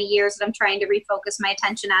in many years that I'm trying to refocus my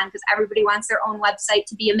attention on because everybody wants their own website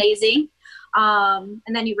to be amazing. And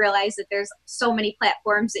then you realize that there's so many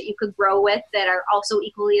platforms that you could grow with that are also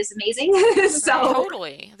equally as amazing. So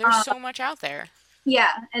Totally. There's so much out there. yeah.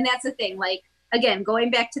 And that's the thing, like, again,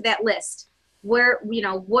 going back to that list, where,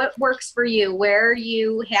 what works for you? Where are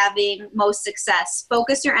you having most success?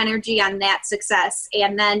 Focus your energy on that success.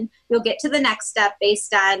 And then you'll get to the next step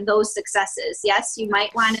based on those successes. Yes, you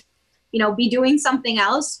might want to, be doing something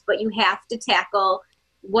else, but you have to tackle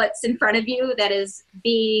what's in front of you that is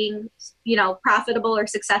being, profitable or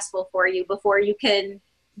successful for you before you can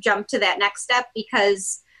jump to that next step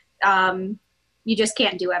because you just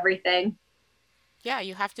can't do everything. Yeah,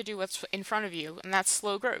 you have to do what's in front of you, and that's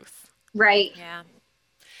slow growth. Right. Yeah.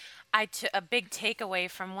 A big takeaway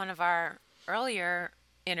from one of our earlier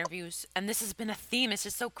interviews, and this has been a theme. It's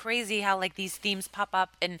just so crazy how like these themes pop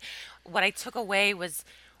up. And what I took away was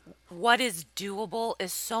what is doable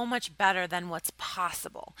is so much better than what's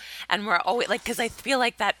possible. And we're always like, because I feel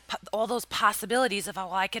like that all those possibilities of,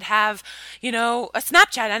 oh, I could have, a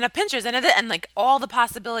Snapchat and a Pinterest and like all the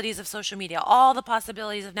possibilities of social media, all the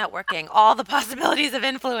possibilities of networking, all the possibilities of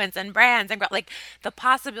influence and brands and like the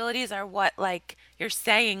possibilities are what like you're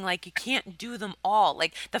saying, like you can't do them all.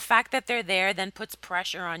 Like the fact that they're there then puts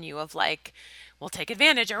pressure on you of like, well, take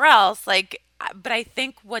advantage or else like but I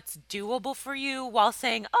think what's doable for you while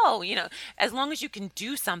saying, oh, as long as you can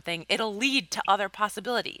do something, it'll lead to other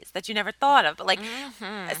possibilities that you never thought of. But like,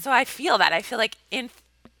 Hmm. so I feel that. I feel like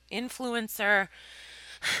influencer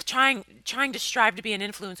trying to strive to be an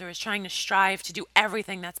influencer is trying to strive to do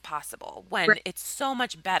everything that's possible, when Right. it's so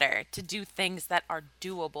much better to do things that are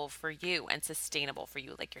doable for you and sustainable for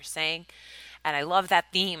you, like you're saying. And I love that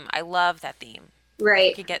theme. I love that theme. If we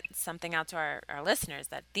Right. could get something out to our listeners,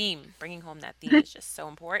 that theme, bringing home that theme is just so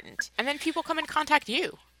important. And then people come and contact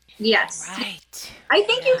you. Yes. Right. I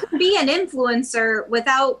think you Yeah. can be an influencer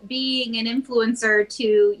without being an influencer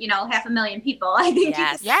to, 500,000 people. I think you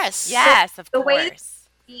can, Yes. Yes. Yes, of the way course.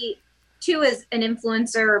 be too as an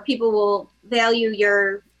influencer, or people will value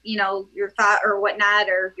your, your thought or whatnot,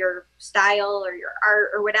 or your style or your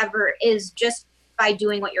art or whatever, is just by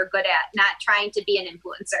doing what you're good at, not trying to be an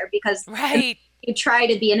influencer. Because Right. you try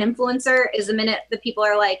to be an influencer is the minute the people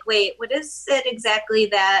are like, wait, what is it exactly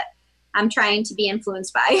that I'm trying to be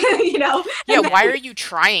influenced by? Yeah, why are you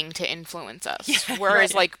trying to influence us? Yeah,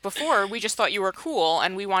 Whereas, right. like, before, we just thought you were cool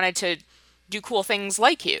and we wanted to do cool things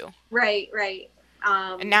like you. Right, right.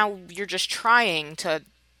 And now you're just trying to,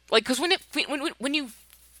 like, because when it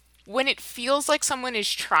feels like someone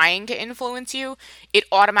is trying to influence you, it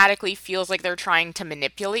automatically feels like they're trying to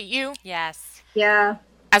manipulate you, Yes. Yeah,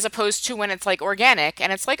 as opposed to when it's like organic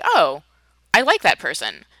and it's like, oh, I like that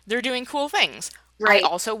person. They're doing cool things. I right.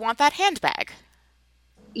 also want that handbag.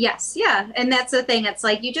 Yes, yeah. And that's the thing. It's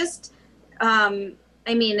like you just, and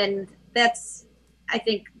that's, I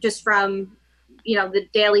think, just from, the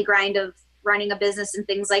daily grind of running a business and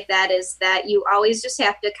things like that, is that you always just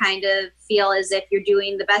have to kind of feel as if you're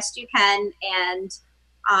doing the best you can. And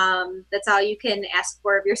that's all you can ask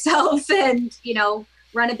for of yourself. And,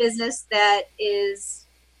 run a business that is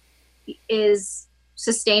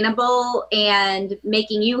sustainable and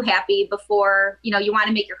making you happy before, you want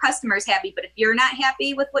to make your customers happy. But if you're not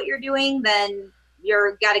happy with what you're doing, then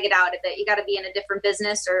you're got to get out of it. You got to be in a different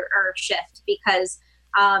business or shift, because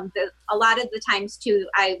a lot of the times too,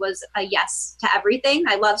 I was a yes to everything.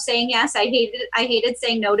 I love saying yes. I hated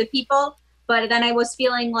saying no to people. But then I was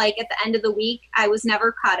feeling like at the end of the week, I was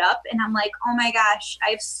never caught up. And I'm like, oh my gosh,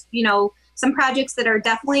 I've, some projects that are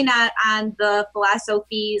definitely not on the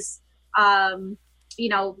fill-ahs-SO-fees.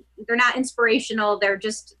 They're not inspirational. They're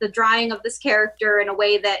just the drawing of this character in a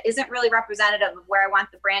way that isn't really representative of where I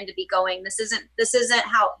want the brand to be going. This doesn't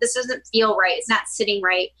feel right. It's not sitting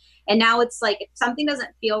right. And now it's like, if something doesn't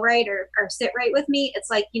feel right or sit right with me, it's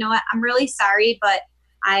like, you know what, I'm really sorry, but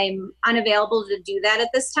I'm unavailable to do that at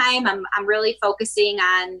this time. I'm really focusing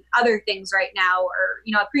on other things right now, or,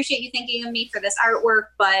 I appreciate you thinking of me for this artwork,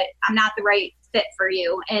 but I'm not the right fit for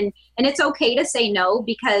you. And it's okay to say no,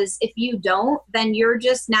 because if you don't, then you're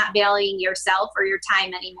just not valuing yourself or your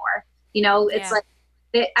time anymore. It's Yeah. like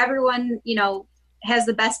that everyone, has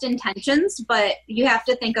the best intentions, but you have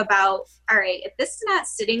to think about, all right, if this is not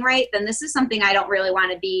sitting right, then this is something I don't really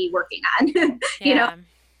want to be working on. Yeah.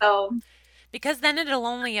 So Because then it'll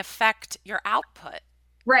only affect your output.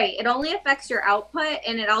 right. It only affects your output,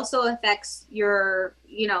 and it also affects your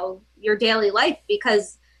daily life,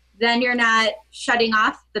 because then you're not shutting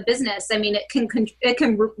off the business. I mean, it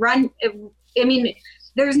can run. I mean,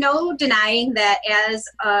 there's no denying that as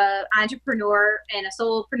an entrepreneur and a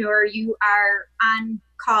solopreneur, you are on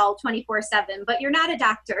call 24/7, but you're not a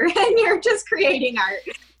doctor and you're just creating art.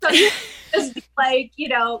 So you just like, you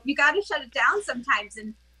got to shut it down sometimes.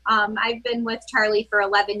 And I've been with Charlie for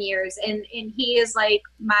 11 years, and he is like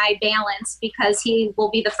my balance, because he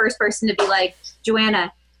will be the first person to be like,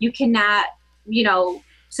 Joanna, you cannot,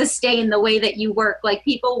 sustain the way that you work. Like,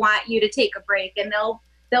 people want you to take a break, and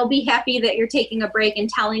they'll be happy that you're taking a break and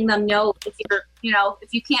telling them no if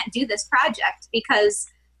if you can't do this project, because,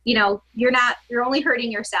 you're only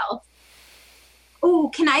hurting yourself. Oh,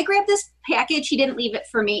 can I grab this package? He didn't leave it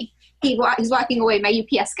for me. He's walking away, my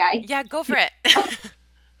UPS guy. Yeah, go for it.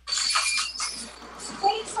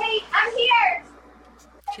 Wait, I'm here.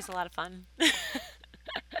 She's a lot of fun.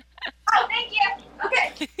 Oh, thank you.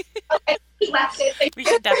 Okay. Okay. He left it. We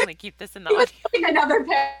should definitely keep this in the audio. Another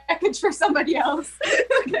package for somebody else.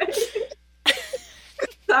 Okay.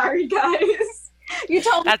 Sorry, guys. You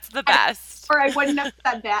told me That's the best. or I wouldn't have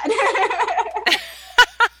said that.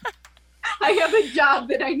 I have a job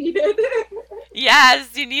that I needed.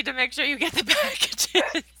 Yes, you need to make sure you get the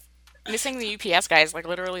packages. Missing the UPS guy is like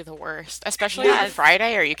literally the worst, especially on Yes.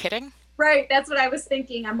 Friday. Are you kidding? Right, that's what I was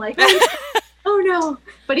thinking. I'm like, oh no.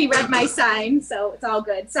 But he read my sign, so it's all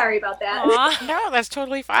good. Sorry about that. Aw. No, that's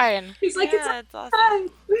totally fine. He's like, Yeah, it's awesome. fine.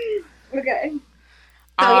 Okay.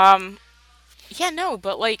 Yeah, no,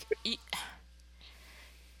 but like,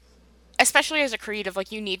 especially as a creative,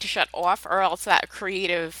 like you need to shut off, or else that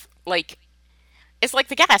creative, like, it's like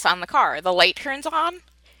the gas on the car. The light turns on,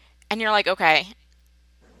 and you're like, okay,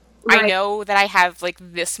 I Right. know that I have like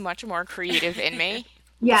this much more creative in me,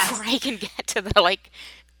 before Yes. I can get to the like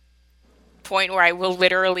point where I will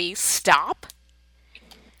literally stop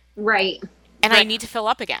Right. and I Right. need to fill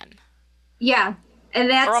up again Yeah. And or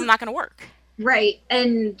that's I'm not going to work. right.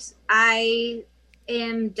 And I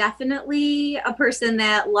am definitely a person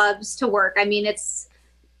that loves to work. I mean, it's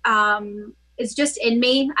just in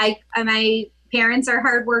me. My parents are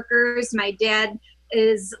hard workers. My dad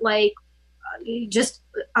is like just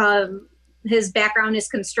his background is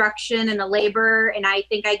construction and a laborer, and I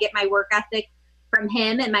think I get my work ethic from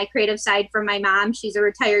him and my creative side from my mom. She's a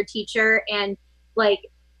retired teacher, and like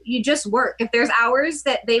you just work. If there's hours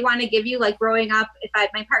that they want to give you, like growing up, if I had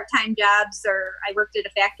my part-time jobs or I worked at a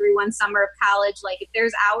factory one summer of college, like if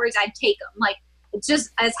there's hours, I'd take them. Like it's just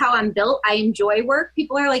as how I'm built. I enjoy work.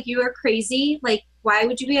 People are like, you are crazy. Like, why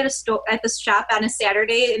would you be at the shop on a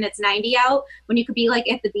Saturday and it's 90 out when you could be like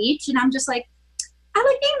at the beach? And I'm just like, I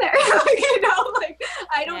like being there. Like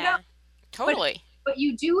I don't know. Yeah. But Totally. but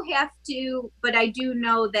you do have to, but I do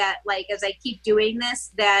know that like as I keep doing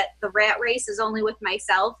this, that the rat race is only with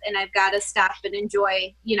myself and I've got to stop and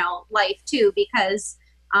enjoy, life too, because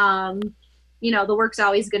the work's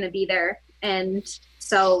always going to be there. And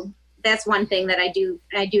so that's one thing that I do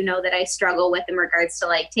know that I struggle with in regards to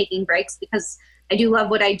like taking breaks, because I do love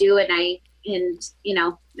what I do, it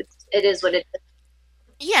is what it is.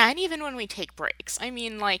 Yeah, and even when we take breaks, I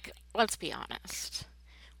mean, like, let's be honest.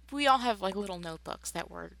 We all have like little notebooks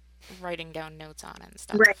that we're writing down notes on and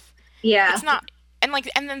Right. stuff. Yeah. It's not, and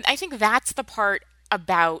then I think that's the part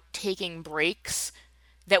about taking breaks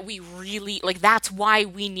that we really, like, that's why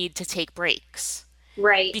we need to take breaks.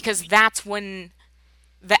 Right. Because that's when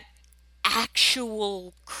the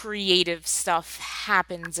actual creative stuff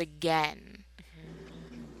happens again.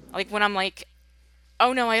 Like, when I'm like,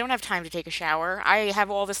 oh no, I don't have time to take a shower. I have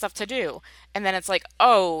all this stuff to do. And then it's like,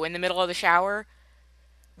 oh, in the middle of the shower,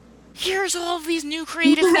 here's all of these new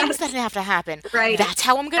creative things that have to happen. Right. That's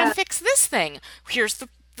how I'm going Yeah. to fix this thing. Here's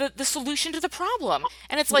the solution to the problem.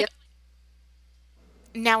 And it's Yep. like,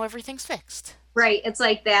 now everything's fixed. Right. It's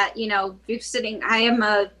like that, you're sitting, I am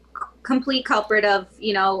a complete culprit of,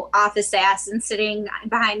 office ass and sitting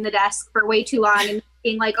behind the desk for way too long and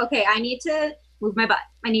being like, okay, I need to move my butt.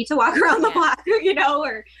 I need to walk around the Yeah. block,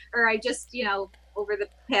 or I just, over the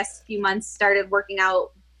past few months started working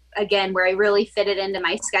out again where I really fit it into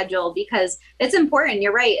my schedule because it's important.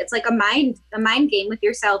 You're right. It's like a mind game with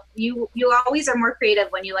yourself. You always are more creative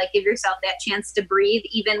when you like give yourself that chance to breathe,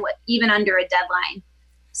 even under a deadline.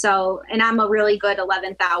 So, and I'm a really good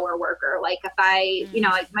 11th hour worker. Like if I,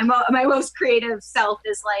 like my most creative self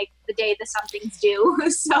is like the day that something's due.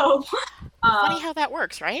 So, Funny um, how that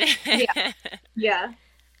works, right? yeah, yeah,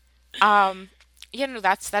 Um,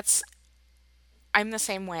 that's I'm the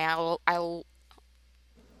same way. I'll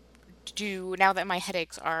do now that my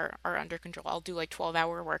headaches are under control. I'll do like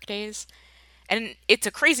 12-hour work days. And it's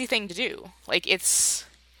a crazy thing to do. Like it's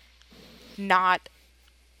not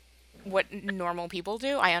what normal people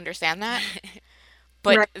do. I understand that.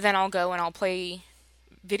 But right, then I'll go and I'll play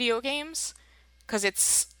video games because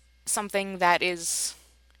it's something that is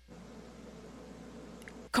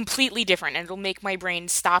completely different and it'll make my brain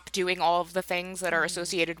stop doing all of the things that are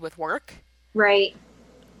associated with work. right.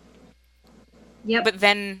 Yep, But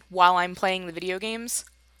then while I'm playing the video games,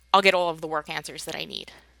 I'll get all of the work answers that I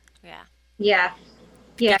need Yeah. yeah,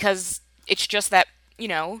 yeah, because it's just that,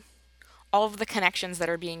 all of the connections that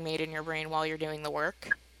are being made in your brain while you're doing the work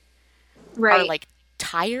are right. like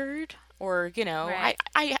tired or, Right.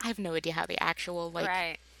 I have no idea how the actual like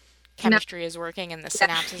Right. No, chemistry is working and the yeah.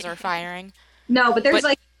 synapses are firing. No, but there's But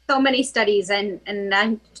like so many studies, and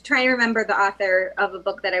I'm trying to remember the author of a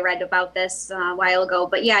book that I read about this a while ago.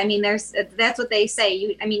 But yeah, I mean, that's what they say.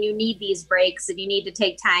 You need these breaks and you need to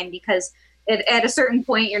take time because at a certain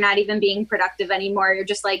point, you're not even being productive anymore. You're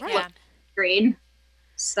just like right. Yeah. looking at the screen.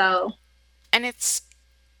 So And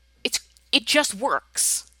it just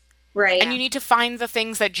works. right, And you need to find the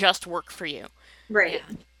things that just work for you. right,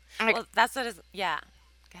 Yeah. And, like Well, that's what is. Yeah.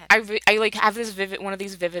 Go ahead. I like have this one of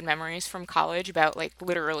these vivid memories from college about like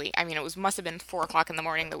literally, I mean, it must have been 4 o'clock in the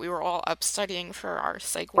morning that we were all up studying for our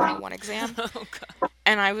Psych 101 exam. Oh God.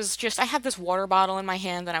 And I had this water bottle in my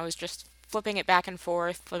hand and I was just flipping it back and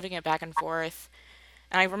forth, flipping it back and forth.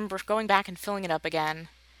 And I remember going back and filling it up again.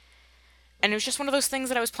 And it was just one of those things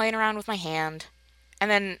that I was playing around with my hand. And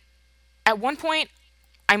then at one point,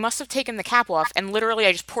 I must have taken the cap off and literally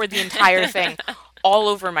I just poured the entire thing all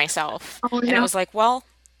over myself. oh And it no, was like, well,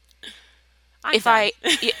 I'm if done.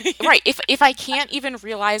 right, if I can't even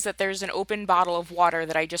realize that there's an open bottle of water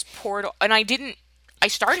that I just poured and I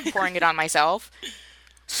started pouring it on myself,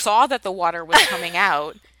 saw that the water was coming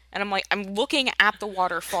out, and I'm looking at the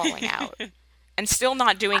water falling out. and still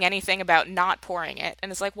not doing anything about not pouring it.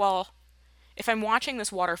 And it's like, well, if I'm watching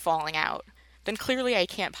this water falling out, then clearly I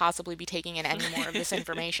can't possibly be taking in any more of this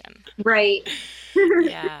information. Right.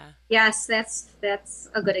 Yeah. Yes, that's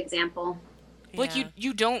a good example. Like Yeah.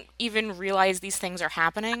 you don't even realize these things are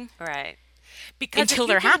happening Right. Because until if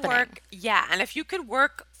you they're can happening. work, yeah, and if you could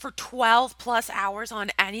work for 12 plus hours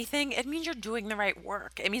on anything, it means you're doing the right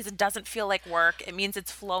work. It means it doesn't feel like work. It means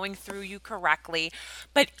it's flowing through you correctly.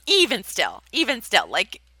 But even still,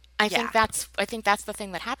 like, yeah, I think that's the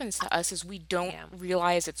thing that happens to us is we don't yeah,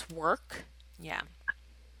 realize it's work yeah,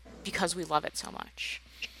 because we love it so much.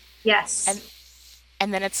 And Yes.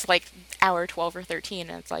 and then it's like hour 12 or 13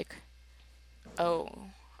 and it's like,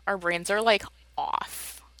 "Oh, our brains are like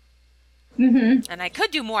off." Mm-hmm. and I could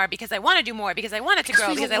do more because I want to do more because I want it to Because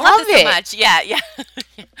grow we because I love love this so it. much. Yeah, yeah.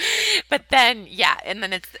 But then, yeah, and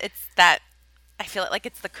then it's that I feel like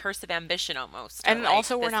it's the curse of ambition almost, or And like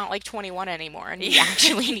also we're this. not like 21 anymore and we Yeah,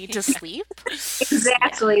 actually need to sleep. yeah,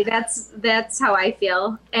 Exactly. That's how I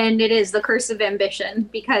feel. And it is the curse of ambition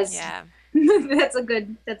because yeah, that's a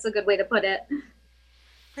good way to put it.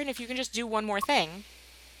 Right, and if you can just do one more thing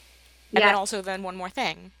and then Yes. also then one more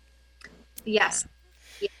thing. yeah. Yes.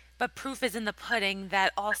 Yeah, But proof is in the pudding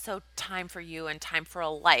that also time for you and time for a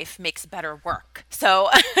life makes better work. So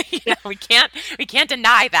yeah, we can't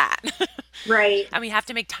deny that. right. And we have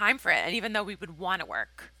to make time for it. And even though we would want to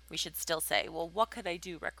work, we should still say, well, what could I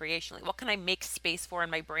do recreationally? What can I make space for in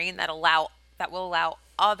my brain that will allow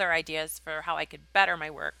other ideas for how I could better my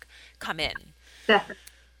work come in Definitely.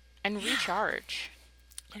 And recharge.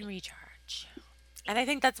 and recharge. And I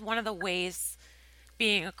think that's one of the ways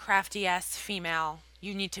being a crafty ass female,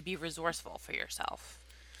 you need to be resourceful for yourself.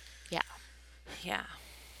 Yeah. Yeah.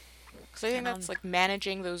 Because I think And that's like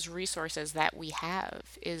managing those resources that we have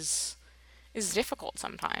is difficult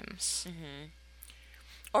sometimes.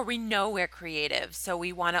 or we know we're creative, so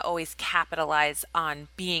we want to always capitalize on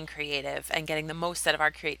being creative and getting the most out of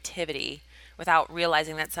our creativity without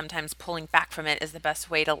realizing that sometimes pulling back from it is the best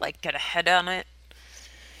way to like get ahead on it.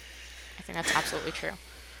 I think that's absolutely true.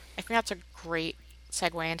 I think that's a great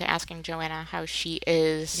segue into asking Joanna how she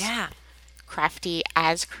is Yeah. crafty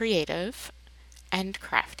as creative and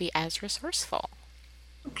crafty as resourceful.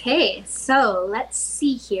 Okay, so let's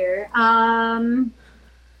see here. I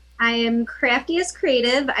am crafty as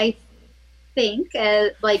creative. I think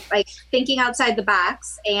like thinking outside the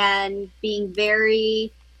box and being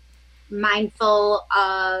very mindful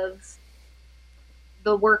of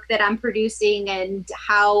the work that I'm producing and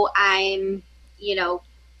how I'm,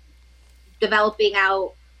 developing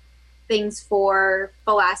out things for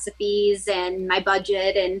philosophies and my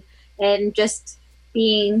budget and just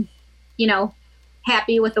being, you know,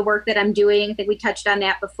 happy with the work that I'm doing. I think we touched on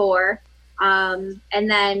that before. And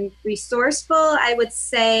then resourceful, I would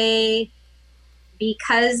say,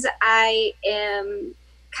 because I am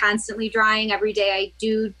constantly drawing every day, I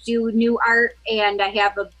do new art and I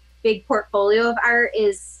have a big portfolio of art,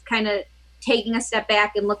 is kind of taking a step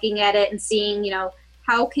back and looking at it and seeing,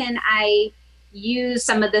 how can I use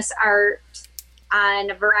some of this art on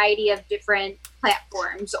a variety of different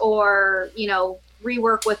platforms, or,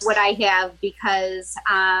 rework with what I have, because,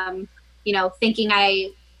 thinking I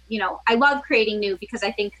love creating new, because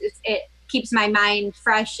I think it keeps my mind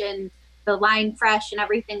fresh and the line fresh and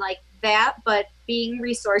everything like that. But being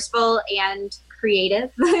resourceful and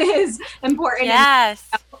creative is important. Yes.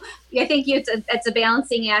 And I think it's a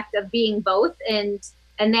balancing act of being both, and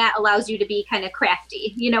that allows you to be kind of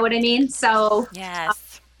crafty. You know what I mean? So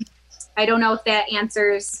Yes. I don't know if that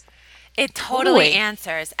answers. It totally Totally.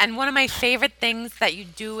 answers. And one of my favorite things that you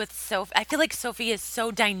do with Sophie, I feel like Sophie is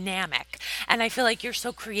so dynamic. And I feel like you're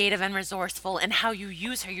so creative and resourceful in how you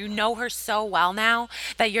use her. You know her so well now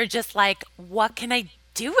that you're just like, what can I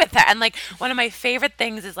do with her? And like one of my favorite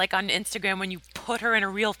things is like on Instagram when you put her in a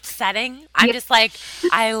real setting. I'm Yeah, just like,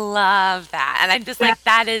 I love that. And I'm just yeah, like,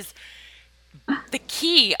 that is the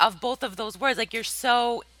key of both of those words. Like you're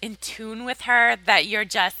so in tune with her that you're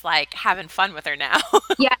just like having fun with her now.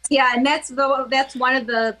 yes, yeah, and that's one of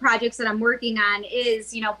the projects that I'm working on,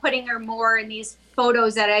 is putting her more in these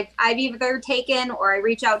photos that I've either taken, or I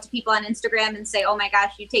reach out to people on Instagram and say, oh my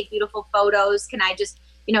gosh, you take beautiful photos. Can I just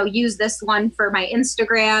use this one for my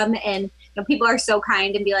Instagram? And people are so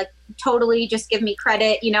kind and be like, totally, just give me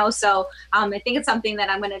credit. So I think it's something that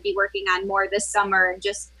I'm going to be working on more this summer, and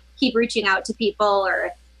just keep reaching out to people,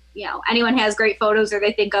 or anyone has great photos, or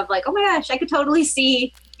they think of like, oh my gosh, I could totally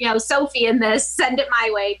see Sophie in this, send it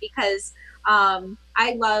my way, because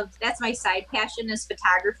I love, that's my side passion, is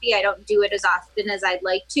photography. I don't do it as often as I'd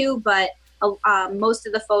like to, but most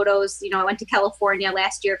of the photos, I went to California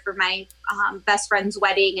last year for my best friend's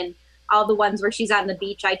wedding, and all the ones where she's on the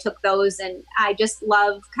beach. I took those, and I just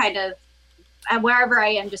love kind of wherever I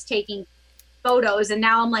am, just taking photos. And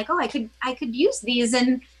now I'm like, oh, I could use these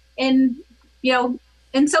in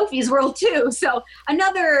in Sophie's world too. So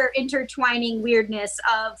another intertwining weirdness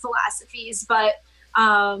of philosophies, but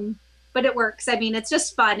it works. I mean, it's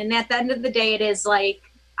just fun. And at the end of the day, it is like,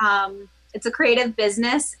 it's a creative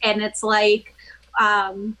business, and it's like,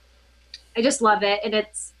 I just love it.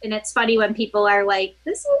 And it's funny when people are like,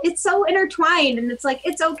 it's so intertwined, and it's like,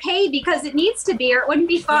 it's okay because it needs to be, or it wouldn't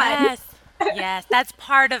be fun. Yes. Yes, that's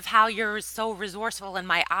part of how you're so resourceful in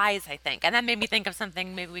my eyes, I think. And that made me think of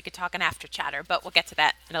something maybe we could talk in after chatter, but we'll get to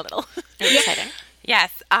that in a little. Exciting.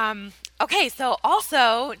 Yes. Okay, so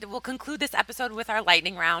also we'll conclude this episode with our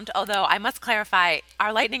lightning round, although I must clarify,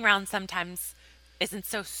 our lightning round sometimes isn't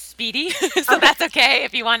so speedy, so that's okay.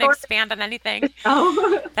 If you want to expand on anything,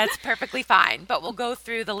 that's perfectly fine. But we'll go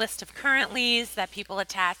through the list of currentlies that people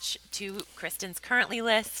attach to Kristen's currently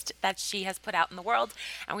list that she has put out in the world.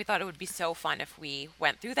 And we thought it would be so fun if we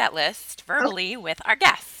went through that list verbally with our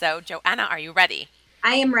guests. So Joanna, are you ready?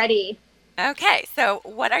 I am ready. Okay, so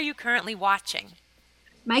what are you currently watching?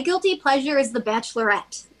 My guilty pleasure is The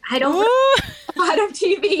Bachelorette. I don't watch a lot of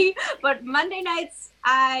TV, but Monday nights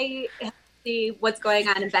I see what's going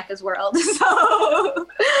on in Becca's world. So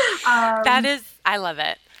I love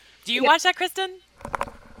it. Do you watch that, Kristen?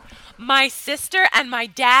 My sister and my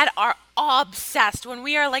dad are obsessed. When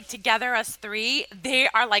we are like together, us three, they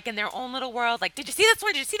are like in their own little world. Like, did you see this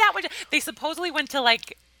one? Did you see that one? They supposedly went to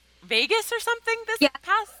like Vegas or something this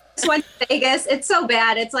past. Just went to Vegas. It's so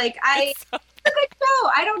bad. It's like it's a good show.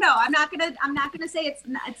 I don't know. I'm not gonna say it's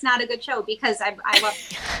not a good show because I love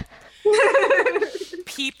it.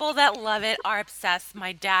 People that love it are obsessed.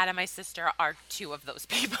 My dad and my sister are two of those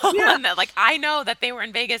people. Yeah. And like, I know that they were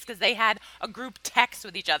in Vegas because they had a group text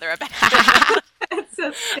with each other about it.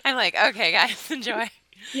 So I'm like, okay, guys, enjoy.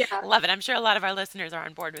 Yeah. Love it. I'm sure a lot of our listeners are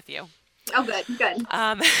on board with you. Oh, good.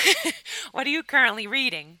 What are you currently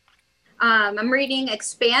reading? I'm reading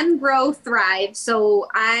Expand, Grow, Thrive. So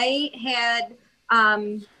I had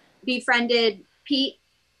befriended Pete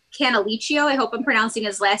Canalicchio, I hope I'm pronouncing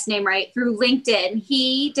his last name right, through LinkedIn.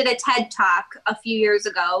 He did a TED Talk a few years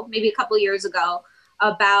ago, maybe a couple years ago,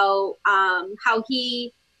 about how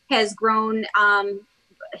he has grown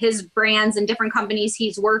his brands and different companies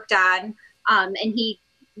he's worked on. And he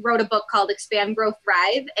wrote a book called Expand, Grow,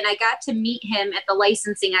 Thrive. And I got to meet him at the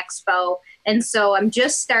Licensing Expo. And so I'm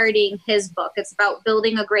just starting his book. It's about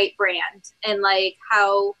building a great brand and like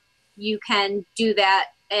how you can do that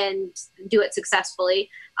and do it successfully.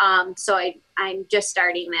 So I'm just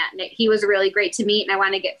starting that. And he was really great to meet, and I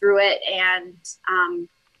want to get through it and,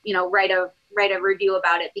 write a review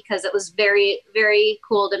about it because it was very, very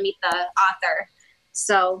cool to meet the author.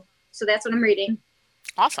 So that's what I'm reading.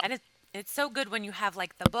 Awesome. And it's so good when you have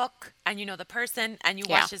like the book and you know the person and you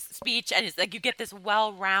watch his speech and it's like you get this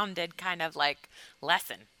well-rounded kind of like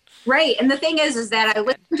lesson. Right. And the thing is that I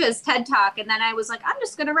listened to his TED Talk and then I was like, I'm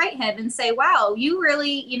just going to write him and say, wow, you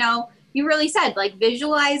really said like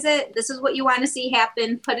visualize it. This is what you want to see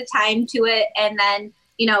happen. Put a time to it and then,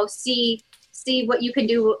 see what you can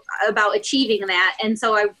do about achieving that. And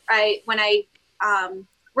so when I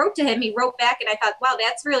wrote to him, he wrote back and I thought, wow,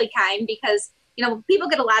 that's really kind because, people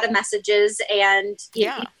get a lot of messages and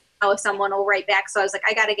if someone will write back. So I was like,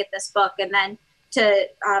 I got to get this book. And then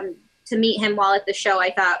to meet him while at the show,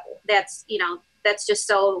 I thought that's just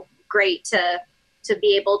so great to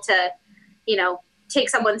be able to, take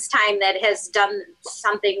someone's time that has done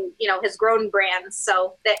something, has grown brands.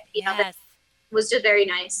 So that, that was just very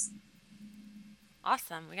nice.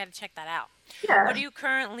 Awesome. We got to check that out. Yeah. What are you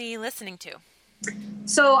currently listening to?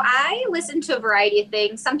 So I listen to a variety of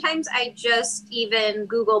things. Sometimes I just even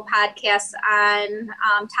Google podcasts on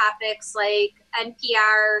topics like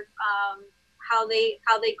NPR, how they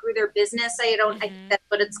grew their business. I think that's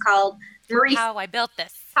what it's called. How I Built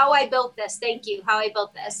This. Thank you. How I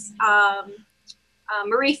Built This.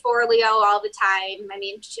 Marie Forleo all the time. I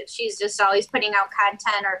mean, she's just always putting out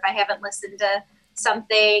content, or if I haven't listened to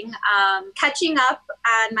something, catching up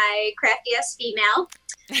on my Crafty Ass Female.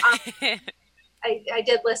 I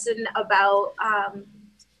did listen about,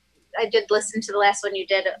 I did listen to the last one you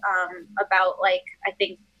did about like, I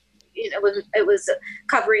think it was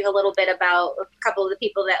covering a little bit about a couple of the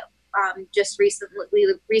people that just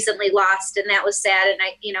recently lost, and that was sad. And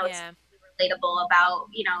it's relatable about,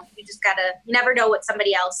 you never know what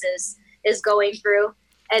somebody else is going through.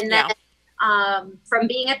 And then from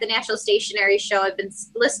being at the National Stationery Show, I've been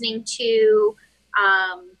listening to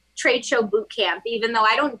Trade Show Boot Camp, even though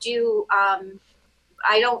I don't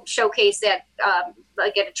showcase that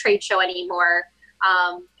like at a trade show anymore.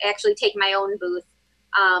 actually take my own booth.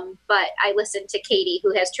 But I listen to Katie,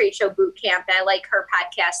 who has Trade Show Boot Camp. I like her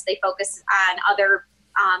podcast. They focus on other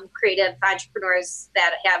creative entrepreneurs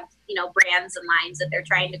that have, brands and lines that they're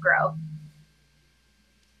trying to grow.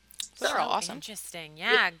 Those are all awesome. Interesting.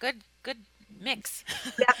 Yeah. Good mix.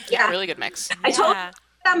 Yeah. Really good mix. I told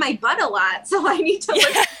you on my butt a lot, so I need to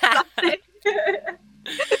look at something.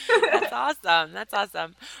 That's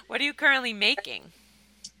awesome. What are you currently making?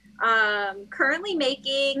 Currently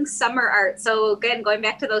making summer art. So again, going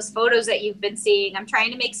back to those photos that you've been seeing, I'm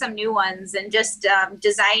trying to make some new ones and just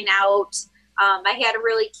design out. I had a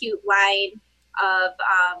really cute line of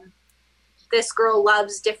this girl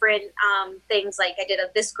loves different things. Like I did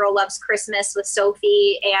a This Girl Loves Christmas with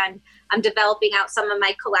Sophie, and I'm developing out some of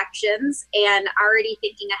my collections and already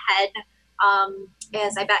thinking ahead,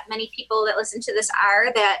 as I bet many people that listen to this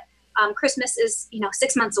are, that Christmas is,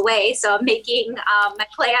 6 months away. So I'm making my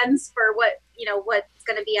plans for what's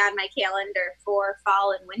going to be on my calendar for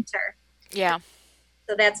fall and winter. Yeah.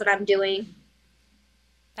 So that's what I'm doing.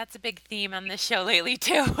 That's a big theme on this show lately,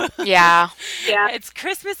 too. Yeah. Yeah. It's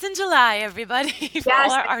Christmas in July, everybody, for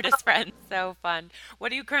all our artist friends. So fun.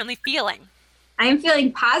 What are you currently feeling? I'm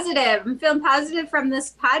feeling positive. I'm feeling positive from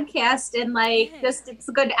this podcast, and it's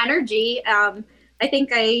good energy. I think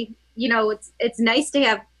it's nice to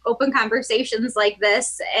have open conversations like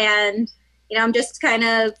this, and I'm just kind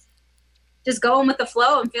of just going with the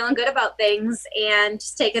flow. I'm feeling good about things and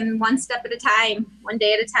just taking one step at a time, one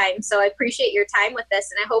day at a time. So I appreciate your time with this,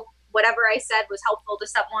 and I hope whatever I said was helpful to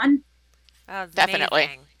someone. Oh, Definitely.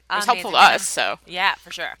 amazing. It was helpful to us, so. Yeah, for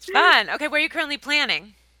sure. Fun. Okay, where are you currently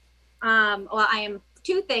planning? Well, I am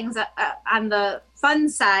two things. On the fun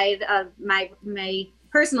side of my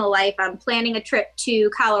personal life, I'm planning a trip to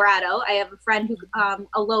Colorado. I have a friend who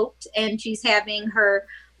eloped, and she's having her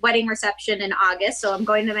wedding reception in August. So I'm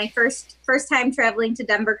going to my first time traveling to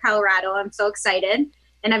Denver, Colorado. I'm so excited.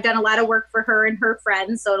 And I've done a lot of work for her and her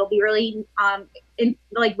friends. So it'll be really,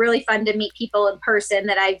 really fun to meet people in person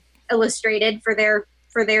that I've illustrated for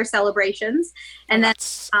their celebrations. And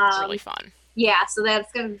that's really fun. Yeah, so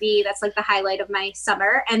that's like the highlight of my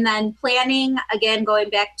summer. And then planning, again, going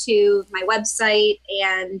back to my website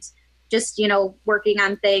and just, working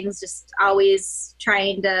on things, just always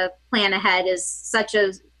trying to plan ahead is such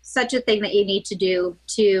a thing that you need to do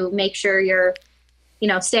to make sure you're,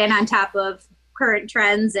 staying on top of current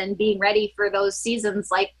trends and being ready for those seasons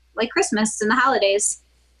like Christmas and the holidays.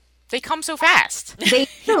 They come so fast. They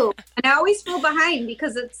do. And I always feel behind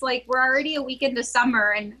because it's like we're already a week into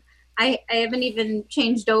summer, and I haven't even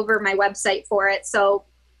changed over my website for it. So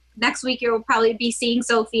next week you'll probably be seeing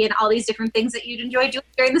Sophie and all these different things that you'd enjoy doing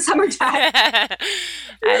during the summertime.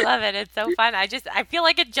 I love it. It's so fun. I feel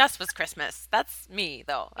like it just was Christmas. That's me,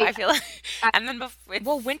 though. Yeah. I feel like, and then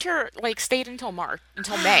winter stayed until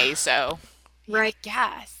May. So right.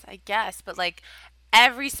 I guess, but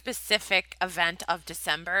every specific event of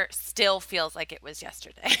December still feels like it was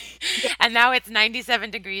yesterday. Yeah. And now it's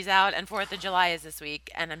 97 degrees out, and 4th of July is this week,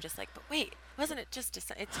 and I'm just like, but wait, wasn't it just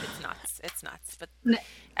December? It's nuts. But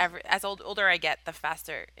as older I get, the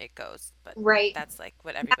faster it goes. But right. That's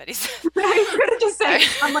what everybody says. I'm just saying.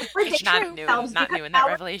 I'm it's not new in that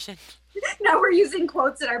revelation. Now we're using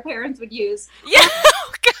quotes that our parents would use. Yeah.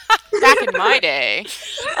 Oh, God. Back in my day.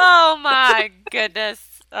 Oh my goodness.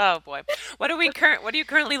 Oh boy. What are you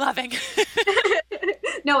currently loving?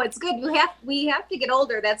 No, it's good. We have to get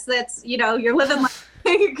older. That's you're living life.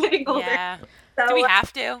 You're getting older. Yeah. So, do we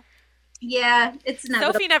have to? Yeah, it's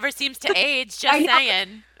inevitable. Sophie never seems to age, just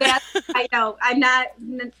saying. I know. I'm not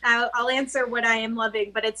I'll answer what I am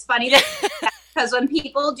loving, but it's funny because when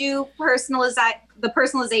people do the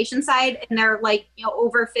personalization side and they're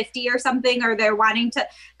over 50 or something, or they're wanting to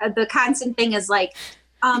the constant thing is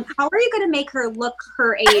how are you going to make her look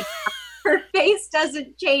her age? Her face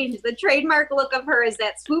doesn't change. The trademark look of her is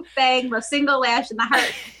that swoop bang, the single lash, and the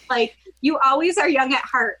heart. You always are young at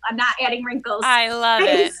heart. I'm not adding wrinkles. I love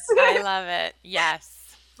it. I love it. Yes.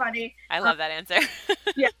 Funny. I love that answer.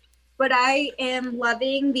 Yeah. But I am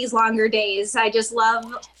loving these longer days. I just love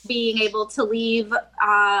being able to leave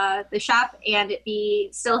the shop and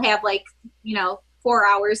still have 4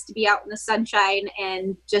 hours to be out in the sunshine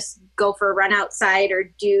and just go for a run outside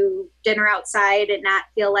or do dinner outside and not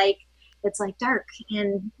feel like it's dark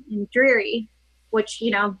and dreary, which,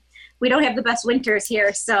 we don't have the best winters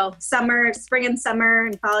here. So spring and summer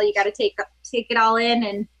and fall, you got to take it all in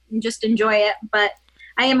and just enjoy it. But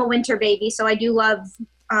I am a winter baby. So I do love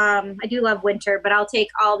winter, but I'll take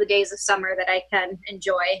all the days of summer that I can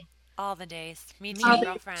enjoy. All the days. Me too,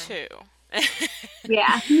 girlfriend. Too.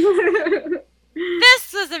 Yeah.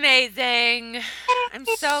 This was amazing. I'm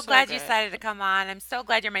so So glad you good. decided to come on. I'm so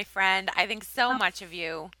glad you're my friend. I think so much of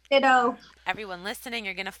you. Ditto. Everyone listening,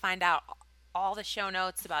 you're going to find out all the show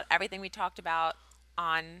notes about everything we talked about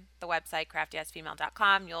on the website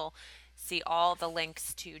craftyasfemale.com. You'll see all the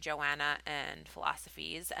links to Joanna and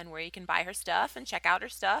Philosophies and where you can buy her stuff and check out her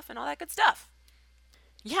stuff and all that good stuff.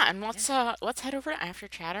 Yeah, and Yeah. let's head over to After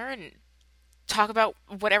Chatter and talk about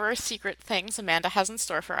whatever secret things Amanda has in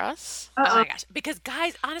store for us. Oh Uh-oh. my gosh. Because,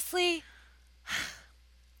 guys, honestly,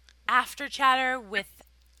 After Chatter with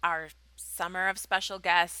our summer of special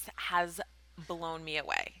guests has blown me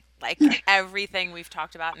away. Like everything we've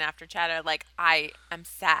talked about in After Chatter, like I am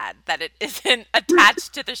sad that it isn't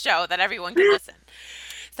attached to the show that everyone can listen.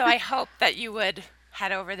 So I hope that you would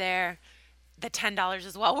head over there. The $10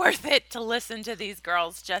 is well worth it to listen to these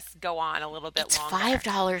girls just go on a little bit It's longer.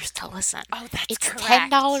 $5 to listen. Oh, that's It's $10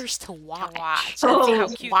 correct. to To watch. watch and see how Oh,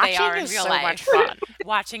 cute they Watching are in is real so much life. fun.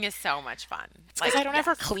 Watching is so much fun. It's because Like, I don't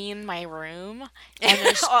ever yes. clean my room, and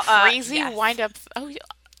there's crazy Yes. wind up. Oh,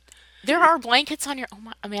 there are blankets on your. Oh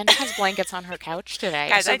my, Amanda has blankets on her couch today.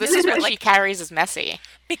 Guys, So I this just is what she like carries as messy.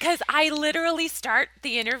 because I literally start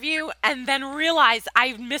the interview and then realize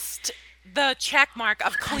I missed the check mark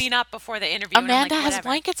of clean up before the interview and I'm like Amanda has whatever.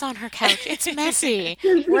 blankets on her couch. It's messy.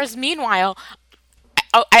 Whereas meanwhile,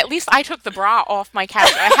 oh, at least I took the bra off my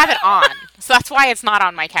couch. I have it on. So that's why it's not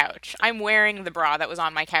on my couch. I'm wearing the bra that was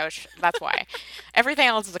on my couch. That's why. Everything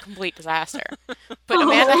else is a complete disaster. But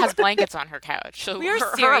Amanda oh. has blankets on her couch. So We are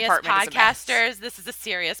her serious apartment is a mess. podcasters. This is a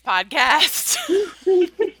serious podcast.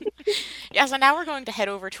 Yeah, so now we're going to head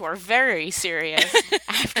over to our very serious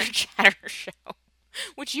After Chatter show,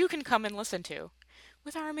 which you can come and listen to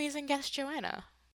with our amazing guest, Joanna.